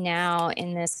 especially now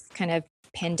in this kind of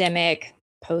pandemic,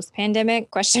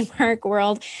 post-pandemic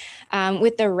world,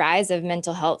 with the rise of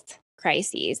mental health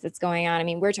crises that's going on. I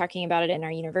mean, we're talking about it in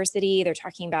our university. They're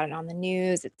talking about it on the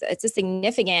news. It's a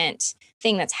significant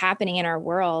thing that's happening in our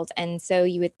world. And so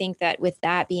you would think that with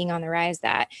that being on the rise,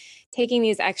 that taking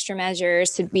these extra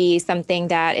measures should be something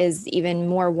that is even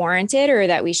more warranted, or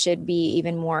that we should be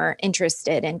even more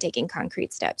interested in taking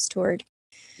concrete steps toward.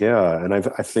 Yeah. And I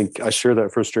think I share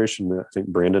that frustration. I think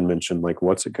Brandon mentioned, like,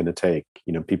 what's it going to take?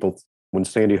 People, when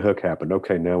Sandy Hook happened,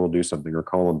 okay, now we'll do something, or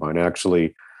Columbine. I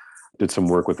actually did some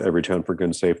work with Everytown for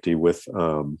Gun Safety with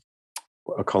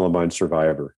a Columbine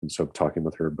survivor. And so talking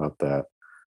with her about that.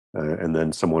 And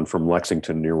then someone from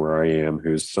Lexington, near where I am,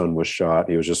 whose son was shot.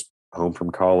 He was just home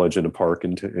from college in a park,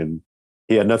 and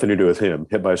he had nothing to do with him,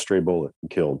 hit by a stray bullet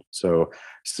and killed. So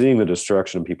seeing the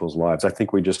destruction in people's lives, I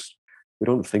think we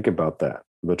don't think about that,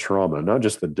 the trauma, not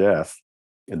just the death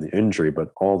and the injury,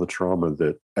 but all the trauma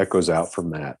that echoes out from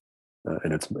that.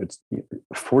 And it's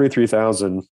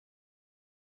 43,000.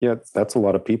 Yeah, that's a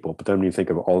lot of people. But then when you think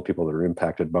of all the people that are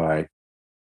impacted by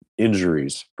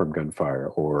injuries from gunfire,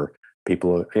 or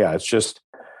people, it's just,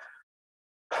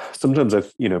 sometimes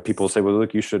people say, well,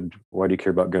 look, why do you care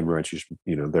about gun rights?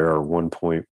 There are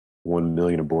 1.1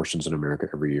 million abortions in America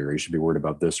every year. You should be worried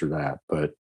about this or that.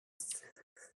 But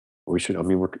we should,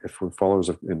 if we're followers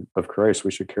of Christ, we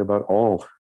should care about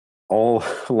all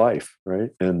life,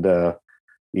 right? And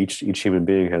each human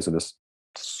being has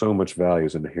so much value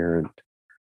as an inherent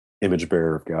image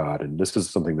bearer of God. And this is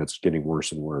something that's getting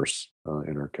worse and worse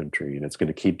in our country. And it's going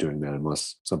to keep doing that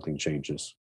unless something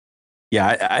changes.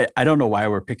 Yeah, I don't know why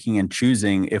we're picking and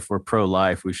choosing. If we're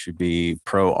pro-life, we should be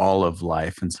pro all of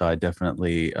life. And so I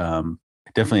definitely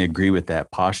agree with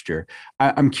that posture.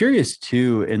 I'm curious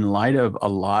too, in light of a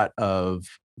lot of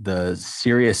the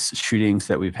serious shootings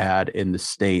that we've had in the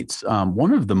States,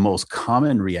 one of the most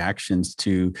common reactions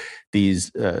to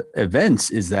these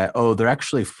events is that, oh, they're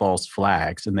actually false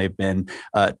flags, and they've been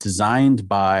designed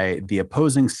by the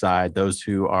opposing side, those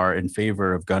who are in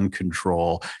favor of gun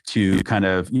control, to kind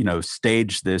of,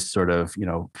 stage this sort of,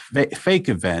 fake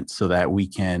event so that we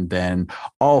can then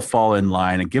all fall in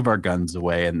line and give our guns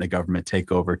away and the government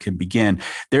takeover can begin.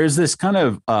 There's this kind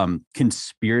of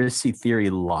conspiracy theory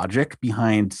logic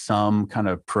behind some kind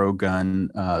of pro-gun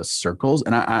circles,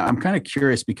 and I'm kind of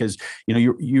curious because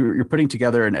you're putting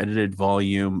together an edited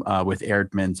volume with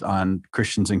Erdman's on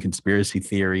Christians and conspiracy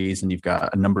theories, and you've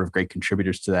got a number of great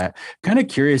contributors to that. Kind of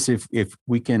curious if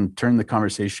we can turn the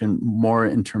conversation more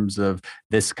in terms of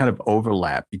this kind of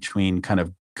overlap between kind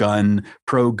of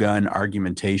pro-gun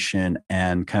argumentation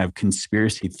and kind of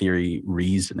conspiracy theory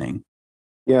reasoning.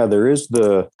 Yeah, there is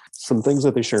some things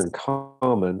that they share in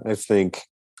common. I think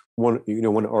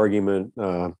one argument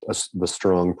the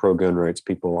strong pro-gun rights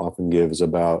people often give is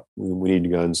about we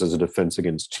need guns as a defense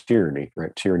against tyranny,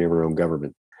 right? Tyranny of our own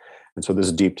government. And so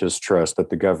this deep distrust that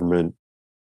the government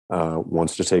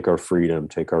wants to take our freedom,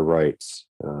 take our rights,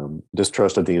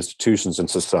 distrust of the institutions in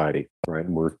society, right?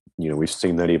 And we've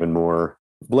seen that even more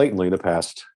blatantly the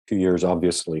past few years,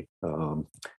 obviously, and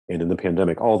in the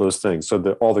pandemic, all those things. So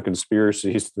all the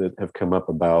conspiracies that have come up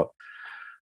about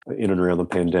in and around the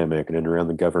pandemic and in and around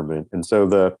the government. And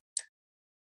so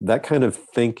that kind of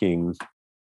thinking,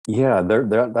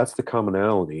 that's the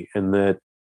commonality, and that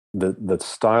the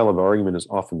style of argument is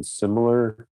often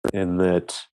similar, in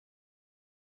that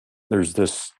there's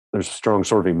a strong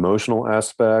sort of emotional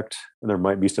aspect, and there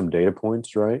might be some data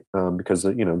points, right? Because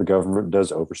the government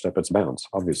does overstep its bounds,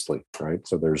 obviously, right?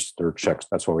 So there are checks.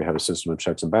 That's why we have a system of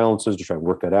checks and balances to try to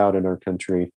work that out in our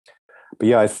country. But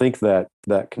yeah, I think that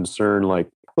concern, like,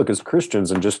 look, as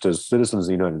Christians and just as citizens of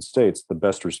the United States, the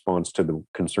best response to the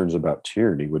concerns about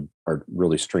tyranny are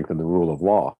really strengthen the rule of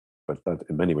law. But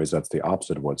in many ways, that's the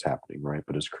opposite of what's happening, right?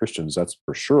 But as Christians, that's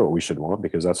for sure what we should want,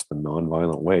 because that's the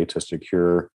nonviolent way to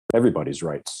secure everybody's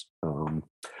rights.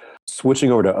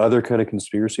 Switching over to other kind of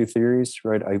conspiracy theories,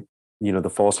 right? The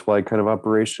false flag kind of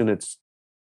operation. I've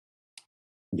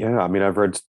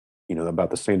read,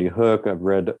 about the Sandy Hook. I've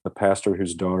read a pastor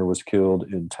whose daughter was killed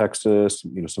in Texas.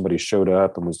 Somebody showed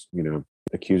up and was,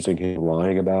 accusing him of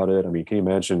lying about it. I mean, can you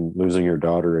imagine losing your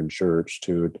daughter in church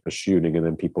to a shooting and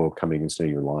then people coming and saying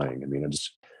you're lying? I mean,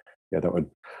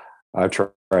 I try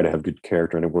to have good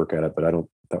character and I work at it, but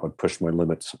that would push my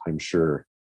limits, I'm sure.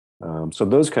 So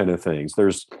those kind of things.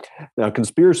 There's now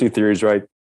conspiracy theories, right?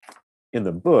 In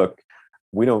the book,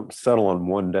 we don't settle on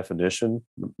one definition.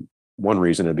 One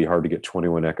reason it'd be hard to get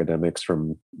 21 academics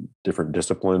from different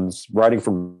disciplines, writing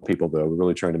from people, though, we're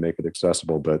really trying to make it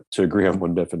accessible, but to agree on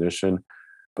one definition.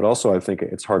 But also, I think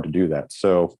it's hard to do that.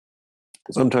 So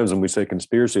sometimes when we say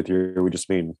conspiracy theory, we just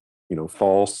mean,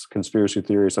 false conspiracy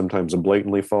theory, sometimes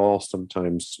blatantly false,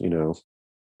 sometimes,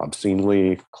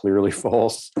 obscenely, clearly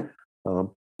false.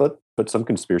 But some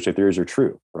conspiracy theories are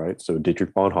true, right? So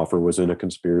Dietrich Bonhoeffer was in a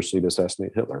conspiracy to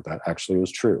assassinate Hitler. That actually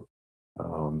was true.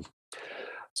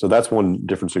 So that's one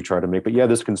difference we try to make. But yeah,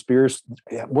 this conspiracy,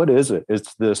 what is it?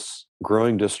 It's this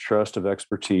growing distrust of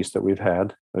expertise that we've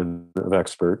had and of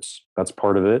experts. That's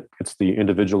part of it. It's the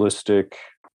individualistic,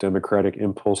 democratic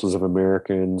impulses of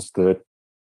Americans that,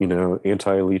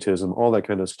 anti-elitism, all that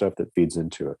kind of stuff that feeds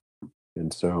into it.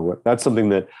 And so that's something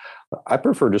that I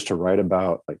prefer just to write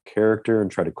about, like character, and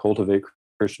try to cultivate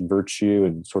Christian virtue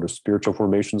and sort of spiritual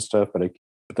formation stuff. But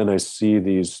then I see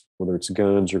these, whether it's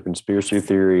guns or conspiracy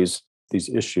theories, these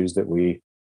issues that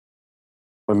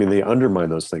they undermine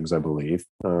those things, I believe.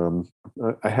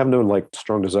 I have no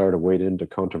strong desire to wade into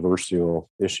controversial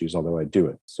issues, although I do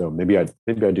it. So maybe I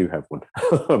do have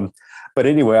one. But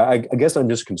anyway, I guess I'm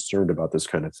just concerned about this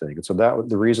kind of thing. And so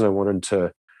the reason I wanted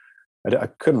to, I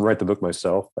couldn't write the book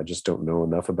myself. I just don't know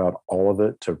enough about all of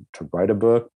it to write a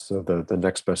book. So the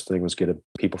next best thing was get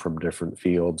people from different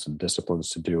fields and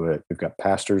disciplines to do it. We've got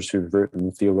pastors who've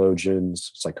written, theologians,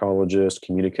 psychologists,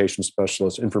 communication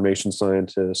specialists, information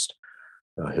scientists,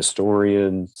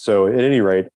 historian. So at any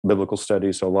rate, biblical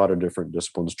studies, so a lot of different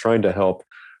disciplines trying to help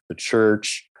the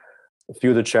church. A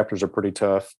few of the chapters are pretty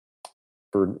tough.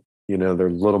 They're a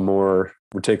little more,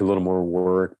 would take a little more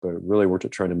work, but really we're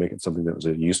trying to make it something that was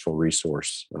a useful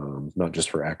resource, not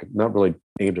just not really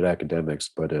aimed at academics,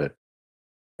 but at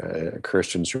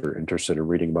Christians who are interested in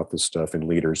reading about this stuff and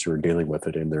leaders who are dealing with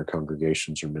it in their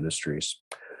congregations or ministries.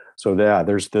 So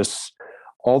there's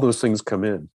all those things come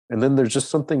in. And then there's just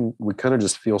something, we kind of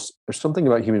just feel, there's something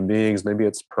about human beings, maybe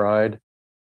it's pride,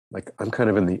 like I'm kind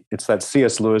of it's that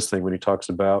C.S. Lewis thing when he talks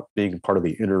about being part of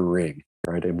the inner ring,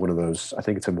 right? In one of those, I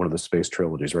think it's in one of the space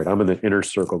trilogies, right? I'm in the inner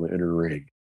circle, the inner ring.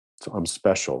 So I'm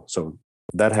special. So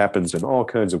that happens in all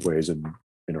kinds of ways in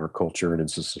our culture and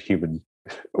it's just human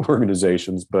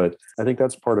organizations. But I think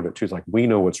that's part of it too. It's like, we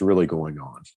know what's really going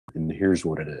on and here's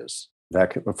what it is.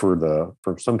 That for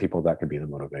some people, that could be the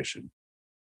motivation.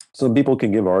 Some people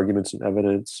can give arguments and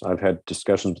evidence. I've had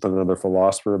discussions with another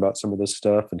philosopher about some of this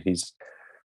stuff, and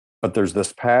but there's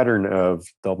this pattern of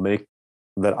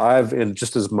and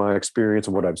just as my experience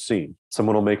and what I've seen,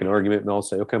 someone will make an argument and they'll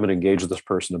say, okay, I'm going to engage this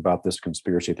person about this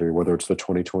conspiracy theory, whether it's the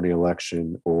 2020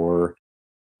 election or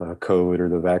COVID or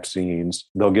the vaccines.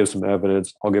 They'll give some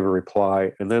evidence, I'll give a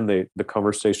reply, and then the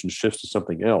conversation shifts to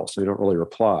something else. They don't really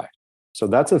reply. So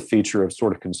that's a feature of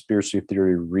sort of conspiracy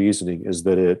theory reasoning, is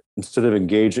that instead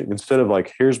of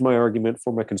like, here's my argument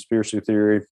for my conspiracy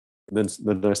theory, then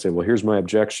I say, well, here's my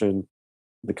objection.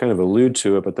 They kind of allude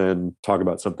to it, but then talk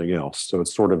about something else. So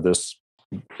it's sort of this,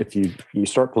 if you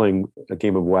start playing a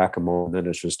game of whack-a-mole, then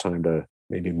it's just time to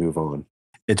maybe move on.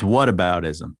 It's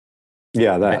whataboutism.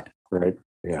 Yeah, right.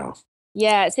 Yeah.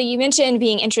 Yeah. So you mentioned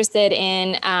being interested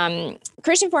in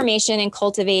Christian formation and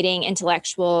cultivating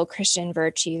intellectual Christian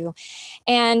virtue.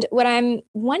 And what I'm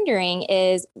wondering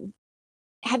is,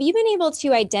 have you been able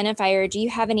to identify, or do you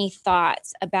have any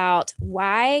thoughts about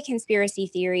why conspiracy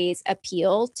theories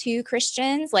appeal to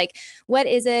Christians? Like, what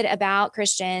is it about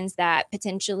Christians that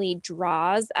potentially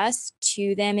draws us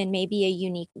to them in maybe a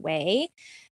unique way?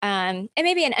 And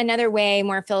maybe another way,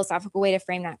 more philosophical way to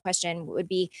frame that question would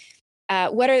be,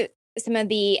 what are some of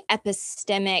the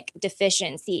epistemic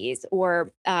deficiencies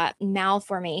or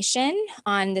malformation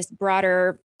on this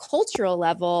broader cultural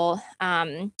level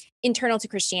internal to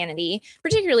Christianity,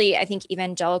 particularly, I think,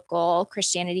 evangelical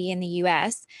Christianity in the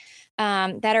U.S.,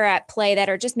 that are at play, that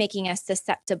are just making us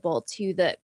susceptible to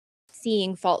the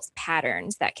seeing false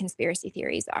patterns that conspiracy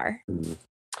theories are?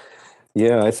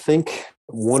 Yeah, I think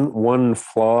one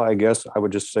flaw, I guess I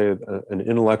would just say, an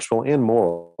intellectual and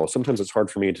moral. Sometimes it's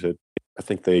hard for me I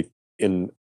think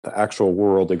in the actual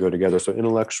world, they go together. So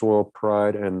intellectual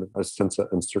pride and a sense of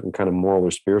a certain kind of moral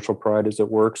or spiritual pride is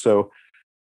at work. So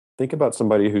think about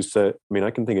somebody who said,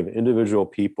 I can think of individual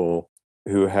people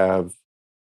who have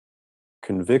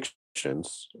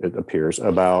convictions, it appears,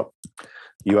 about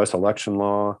U.S. election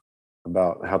law,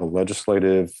 about how the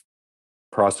legislative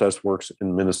process works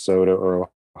in Minnesota or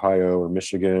Ohio or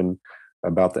Michigan,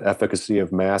 about the efficacy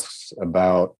of masks,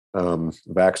 about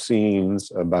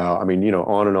vaccines, about, on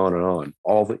and on and on.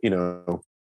 All the,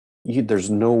 there's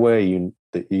no way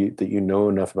that you know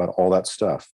enough about all that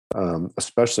stuff,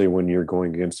 especially when you're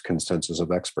going against consensus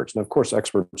of experts. And of course,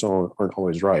 experts aren't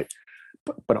always right.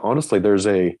 But honestly,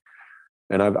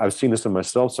 and I've seen this in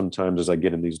myself sometimes as I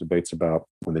get in these debates about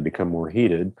when they become more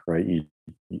heated, right?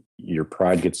 Your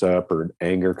pride gets up or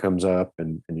anger comes up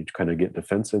and you kind of get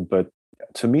defensive. But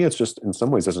to me, it's just, in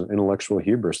some ways, as an intellectual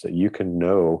hubris that you can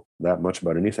know that much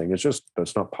about anything.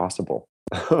 That's not possible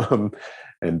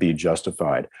and be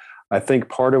justified. I think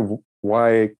part of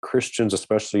why Christians,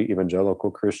 especially evangelical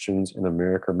Christians in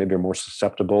America, maybe are more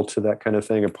susceptible to that kind of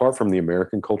thing, apart from the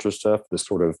American culture stuff, this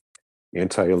sort of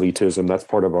anti-elitism, that's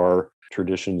part of our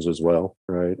traditions as well,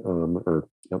 right? Or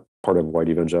part of white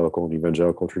evangelical and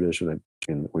evangelical tradition.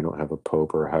 And we don't have a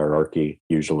pope or a hierarchy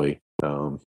usually,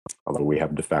 although we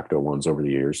have de facto ones over the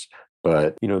years.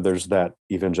 But, there's that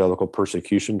evangelical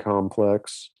persecution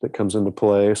complex that comes into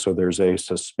play. So there's a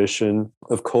suspicion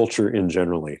of culture in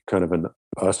generally, kind of an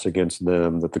us against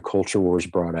them, that the culture wars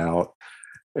brought out.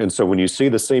 And so when you see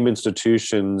the same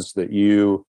institutions that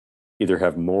you either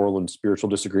have moral and spiritual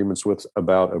disagreements with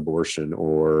about abortion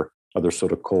or other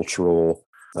sort of cultural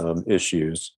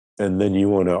issues, and then you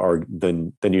want to argue,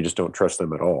 then you just don't trust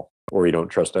them at all, or you don't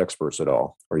trust experts at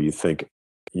all, or you think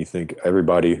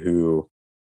everybody who,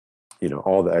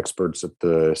 all the experts at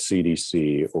the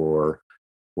CDC or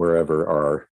wherever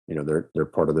are, they're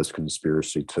part of this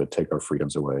conspiracy to take our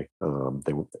freedoms away.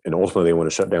 And ultimately they want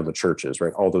to shut down the churches,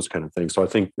 right? All those kind of things. So I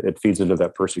think it feeds into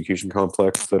that persecution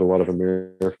complex that a lot of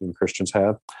American Christians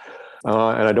have.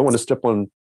 And I don't want to step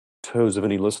on toes of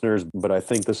any listeners, but I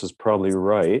think this is probably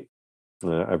right.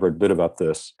 I've read a bit about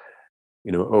this.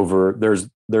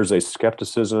 There's a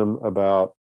skepticism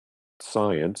about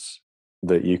science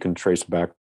that you can trace back.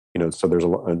 So there's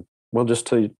just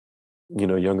to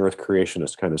young Earth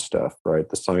creationist kind of stuff, right?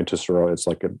 The scientists are, it's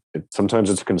like sometimes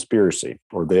it's a conspiracy,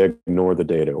 or they ignore the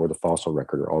data or the fossil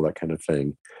record or all that kind of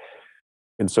thing.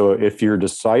 And so if you're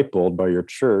discipled by your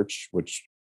church, which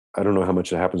I don't know how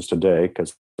much it happens today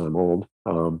because I'm old,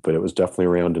 but it was definitely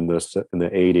around in the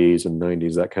 80s and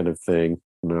 90s, that kind of thing,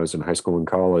 when I was in high school and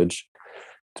college.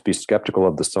 to be skeptical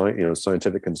of the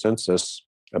scientific consensus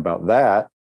about that,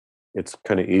 it's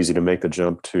kind of easy to make the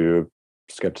jump to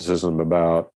skepticism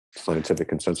about scientific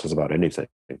consensus about anything,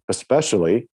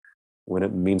 especially when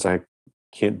it means I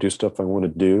can't do stuff I want to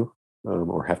do,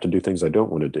 or have to do things I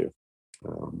don't want to do.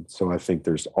 So I think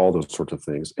there's all those sorts of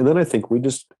things. And then I think we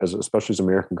just, especially as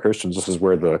American Christians, this is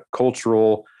where the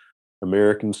cultural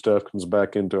American stuff comes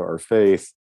back into our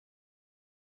faith.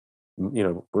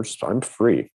 I'm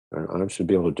free. I should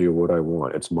be able to do what I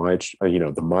want. It's my,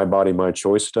 the my body, my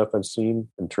choice stuff I've seen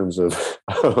in terms of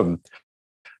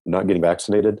not getting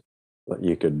vaccinated.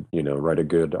 You could, write a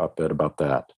good op-ed about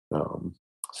that.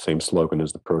 Same slogan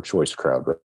as the pro-choice crowd,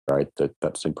 right?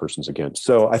 That same person's against.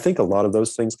 So I think a lot of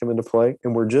those things come into play,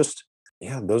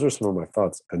 and those are some of my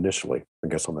thoughts initially, I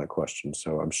guess, on that question.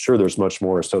 So I'm sure there's much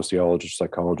more a sociologist,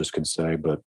 psychologist could say,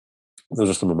 but those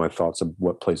are some of my thoughts of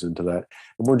what plays into that.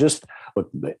 And we're just,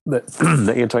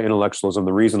 the anti-intellectualism,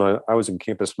 the reason I was in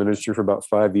campus ministry for about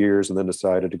 5 years and then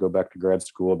decided to go back to grad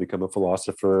school, become a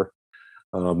philosopher.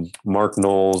 Mark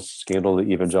Knowles' Scandal of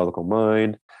the Evangelical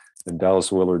Mind and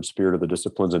Dallas Willard's Spirit of the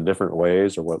Disciplines in different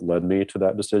ways are what led me to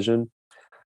that decision.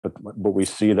 But we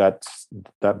see that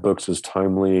book's as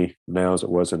timely now as it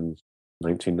was in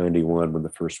 1991 when the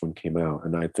first one came out.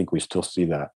 And I think we still see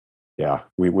that. Yeah,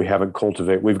 we haven't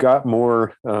cultivated. We've got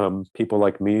more people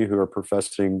like me who are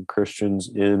professing Christians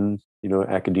in,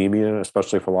 academia,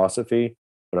 especially philosophy.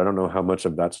 But I don't know how much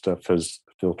of that stuff has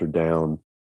filtered down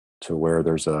to where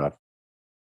there's a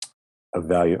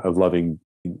value of loving,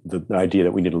 the idea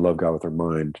that we need to love God with our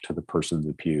mind to the person in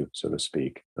the pew, so to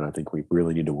speak. And I think we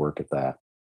really need to work at that.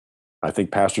 I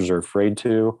think pastors are afraid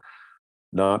to,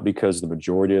 not because the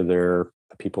majority of the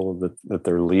people that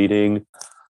they're leading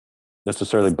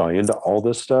necessarily buy into all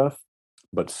this stuff,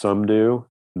 but some do.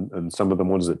 And some of the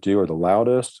ones that do are the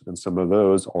loudest, and some of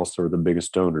those also are the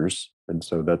biggest donors. And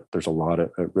so that there's a lot at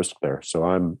risk there. So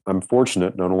I'm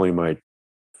fortunate, not only am I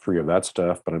free of that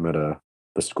stuff, but I'm at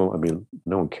the school. I mean,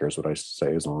 no one cares what I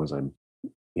say as long as I'm,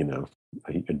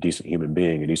 a decent human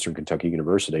being at Eastern Kentucky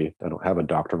University. I don't have a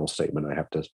doctrinal statement I have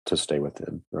to stay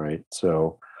within, right?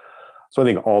 So I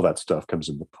think all that stuff comes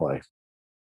into play.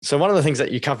 So one of the things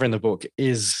that you cover in the book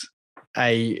is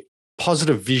a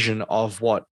positive vision of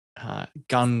what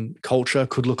gun culture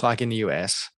could look like in the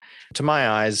US. To my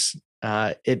eyes,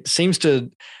 it seems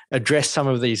to address some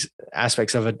of these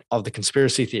aspects of the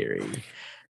conspiracy theory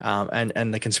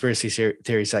and the conspiracy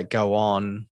theories that go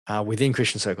on within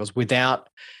Christian circles without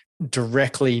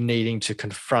directly needing to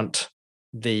confront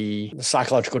the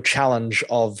psychological challenge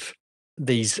of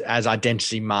these as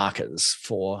identity markers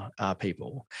for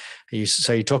people.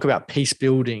 So you talk about peace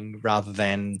building rather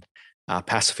than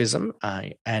pacifism,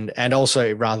 and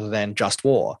also rather than just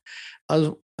war. I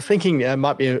was thinking it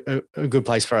might be a good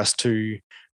place for us to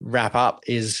wrap up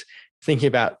is thinking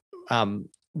about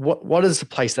what is the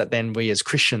place that then we as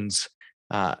Christians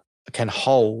can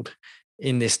hold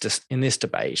in this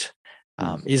debate.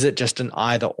 Is it just an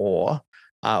either or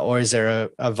is there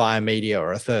a via media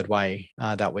or a third way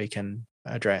that we can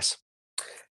address?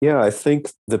 Yeah, I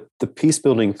think the peace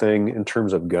building thing in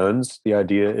terms of guns, the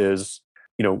idea is,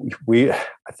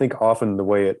 I think often the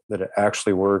way that it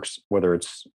actually works, whether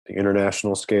it's the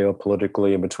international scale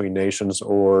politically and between nations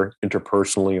or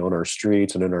interpersonally on our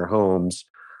streets and in our homes,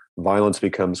 violence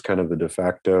becomes kind of the de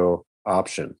facto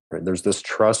option, right? There's this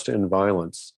trust in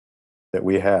violence that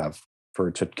we have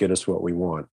to get us what we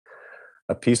want.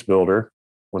 A peace builder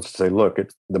wants to say, look,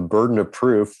 the burden of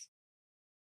proof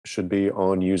should be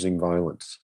on using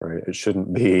violence, right? It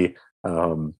shouldn't be,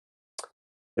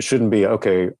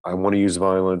 okay, I want to use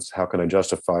violence. How can I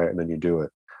justify it? And then you do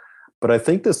it. But I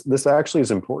think this actually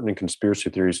is important in conspiracy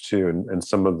theories too. And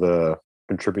some of the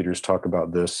contributors talk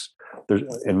about this.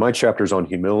 In my chapters on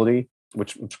humility,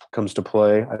 which comes to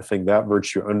play, I think that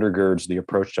virtue undergirds the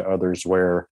approach to others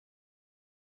where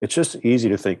it's just easy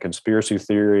to think conspiracy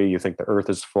theory. You think the earth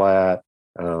is flat,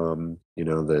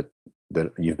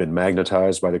 that you've been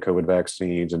magnetized by the COVID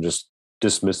vaccines and just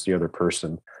dismiss the other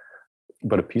person.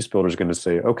 But a peace builder is going to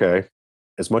say, okay,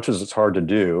 as much as it's hard to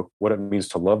do, what it means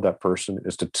to love that person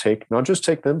is to not just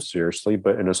take them seriously,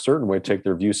 but in a certain way, take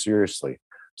their view seriously.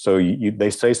 So they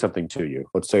say something to you.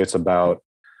 Let's say it's about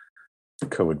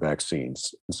COVID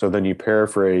vaccines. So then you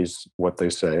paraphrase what they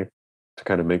say to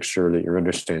kind of make sure that you're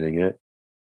understanding it.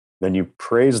 Then you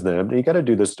praise them. And you got to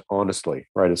do this honestly,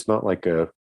 right? It's not like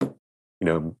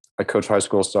I coach high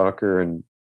school soccer and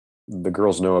the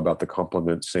girls know about the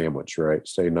compliment sandwich, right?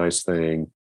 Say a nice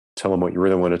thing, tell them what you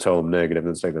really want to tell them negative,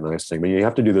 and say the nice thing. But you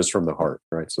have to do this from the heart,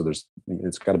 right? So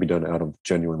it's got to be done out of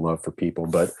genuine love for people.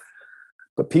 But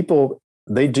people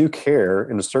they do care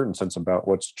in a certain sense about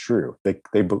what's true.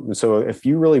 So if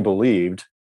you really believed,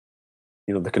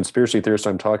 the conspiracy theorists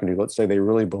I'm talking to, let's say they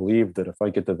really believe that if I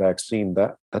get the vaccine,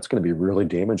 that's going to be really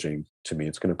damaging to me.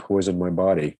 It's going to poison my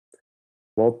body.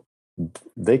 Well,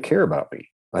 they care about me.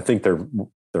 I think they're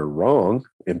wrong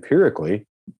empirically,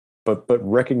 but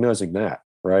recognizing that,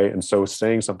 right? And so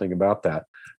saying something about that,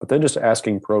 but then just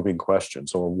asking probing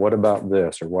questions. So what about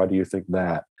this? Or why do you think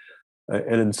that?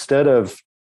 And instead of,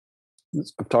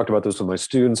 I've talked about this with my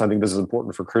students, I think this is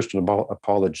important for Christian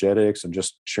apologetics and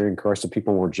just sharing Christ with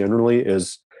people more generally,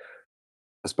 is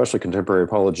especially contemporary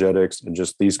apologetics and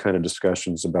just these kind of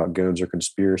discussions about guns or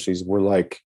conspiracies.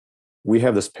 We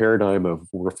have this paradigm of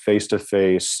we're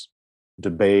face-to-face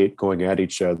debate going at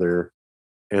each other,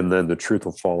 and then the truth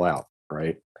will fall out,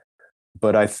 right?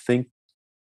 But I think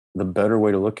the better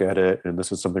way to look at it, and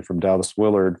this is something from Dallas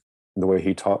Willard, the way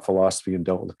he taught philosophy and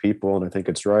dealt with people, and I think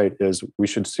it's right, is we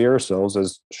should see ourselves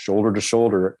as shoulder to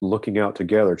shoulder, looking out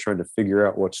together, trying to figure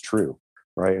out what's true,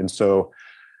 right? And so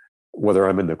whether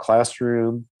I'm in the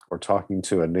classroom or talking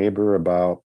to a neighbor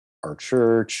about our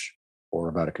church or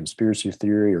about a conspiracy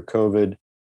theory or COVID,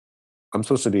 I'm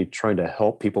supposed to be trying to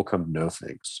help people come to know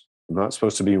things. I'm not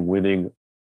supposed to be winning.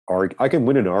 I can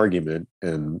win an argument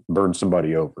and burn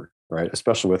somebody over, right?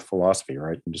 Especially with philosophy,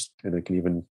 right? And it can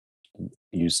even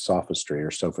use sophistry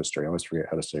or sophistry. I always forget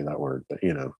how to say that word, but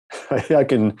I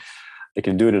can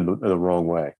do it in the wrong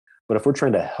way. But if we're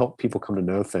trying to help people come to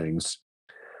know things,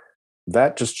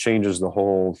 that just changes the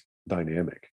whole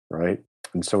dynamic, right?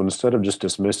 And so instead of just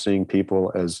dismissing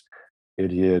people as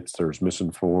idiots or as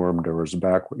misinformed or as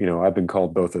I've been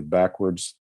called both a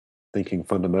backwards thinking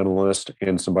fundamentalist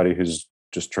and somebody who's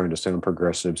just trying to sound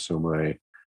progressive so my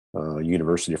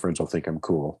university friends will think I'm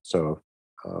cool. So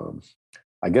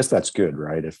I guess that's good,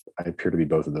 right? If I appear to be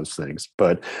both of those things.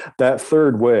 But that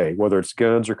third way, whether it's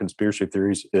guns or conspiracy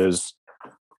theories, is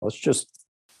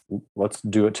let's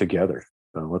do it together.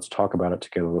 Let's talk about it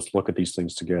together. Let's look at these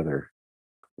things together.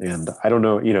 And I don't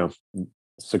know,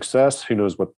 success, who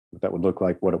knows what that would look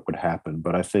like, what it would happen.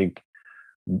 But I think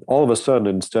all of a sudden,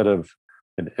 instead of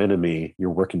an enemy, you're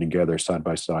working together side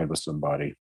by side with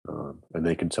somebody, and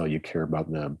they can tell you care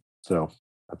about them. So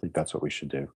I think that's what we should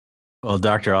do. Well,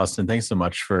 Dr. Austin, thanks so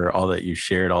much for all that you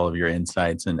shared, all of your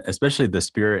insights, and especially the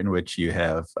spirit in which you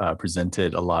have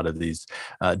presented a lot of these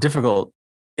difficult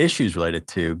issues related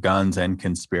to guns and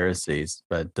conspiracies.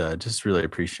 But just really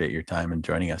appreciate your time and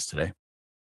joining us today.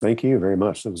 Thank you very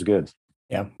much. That was good.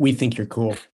 Yeah, we think you're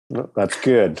cool. Well, that's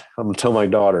good. I'm going to tell my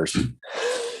daughters.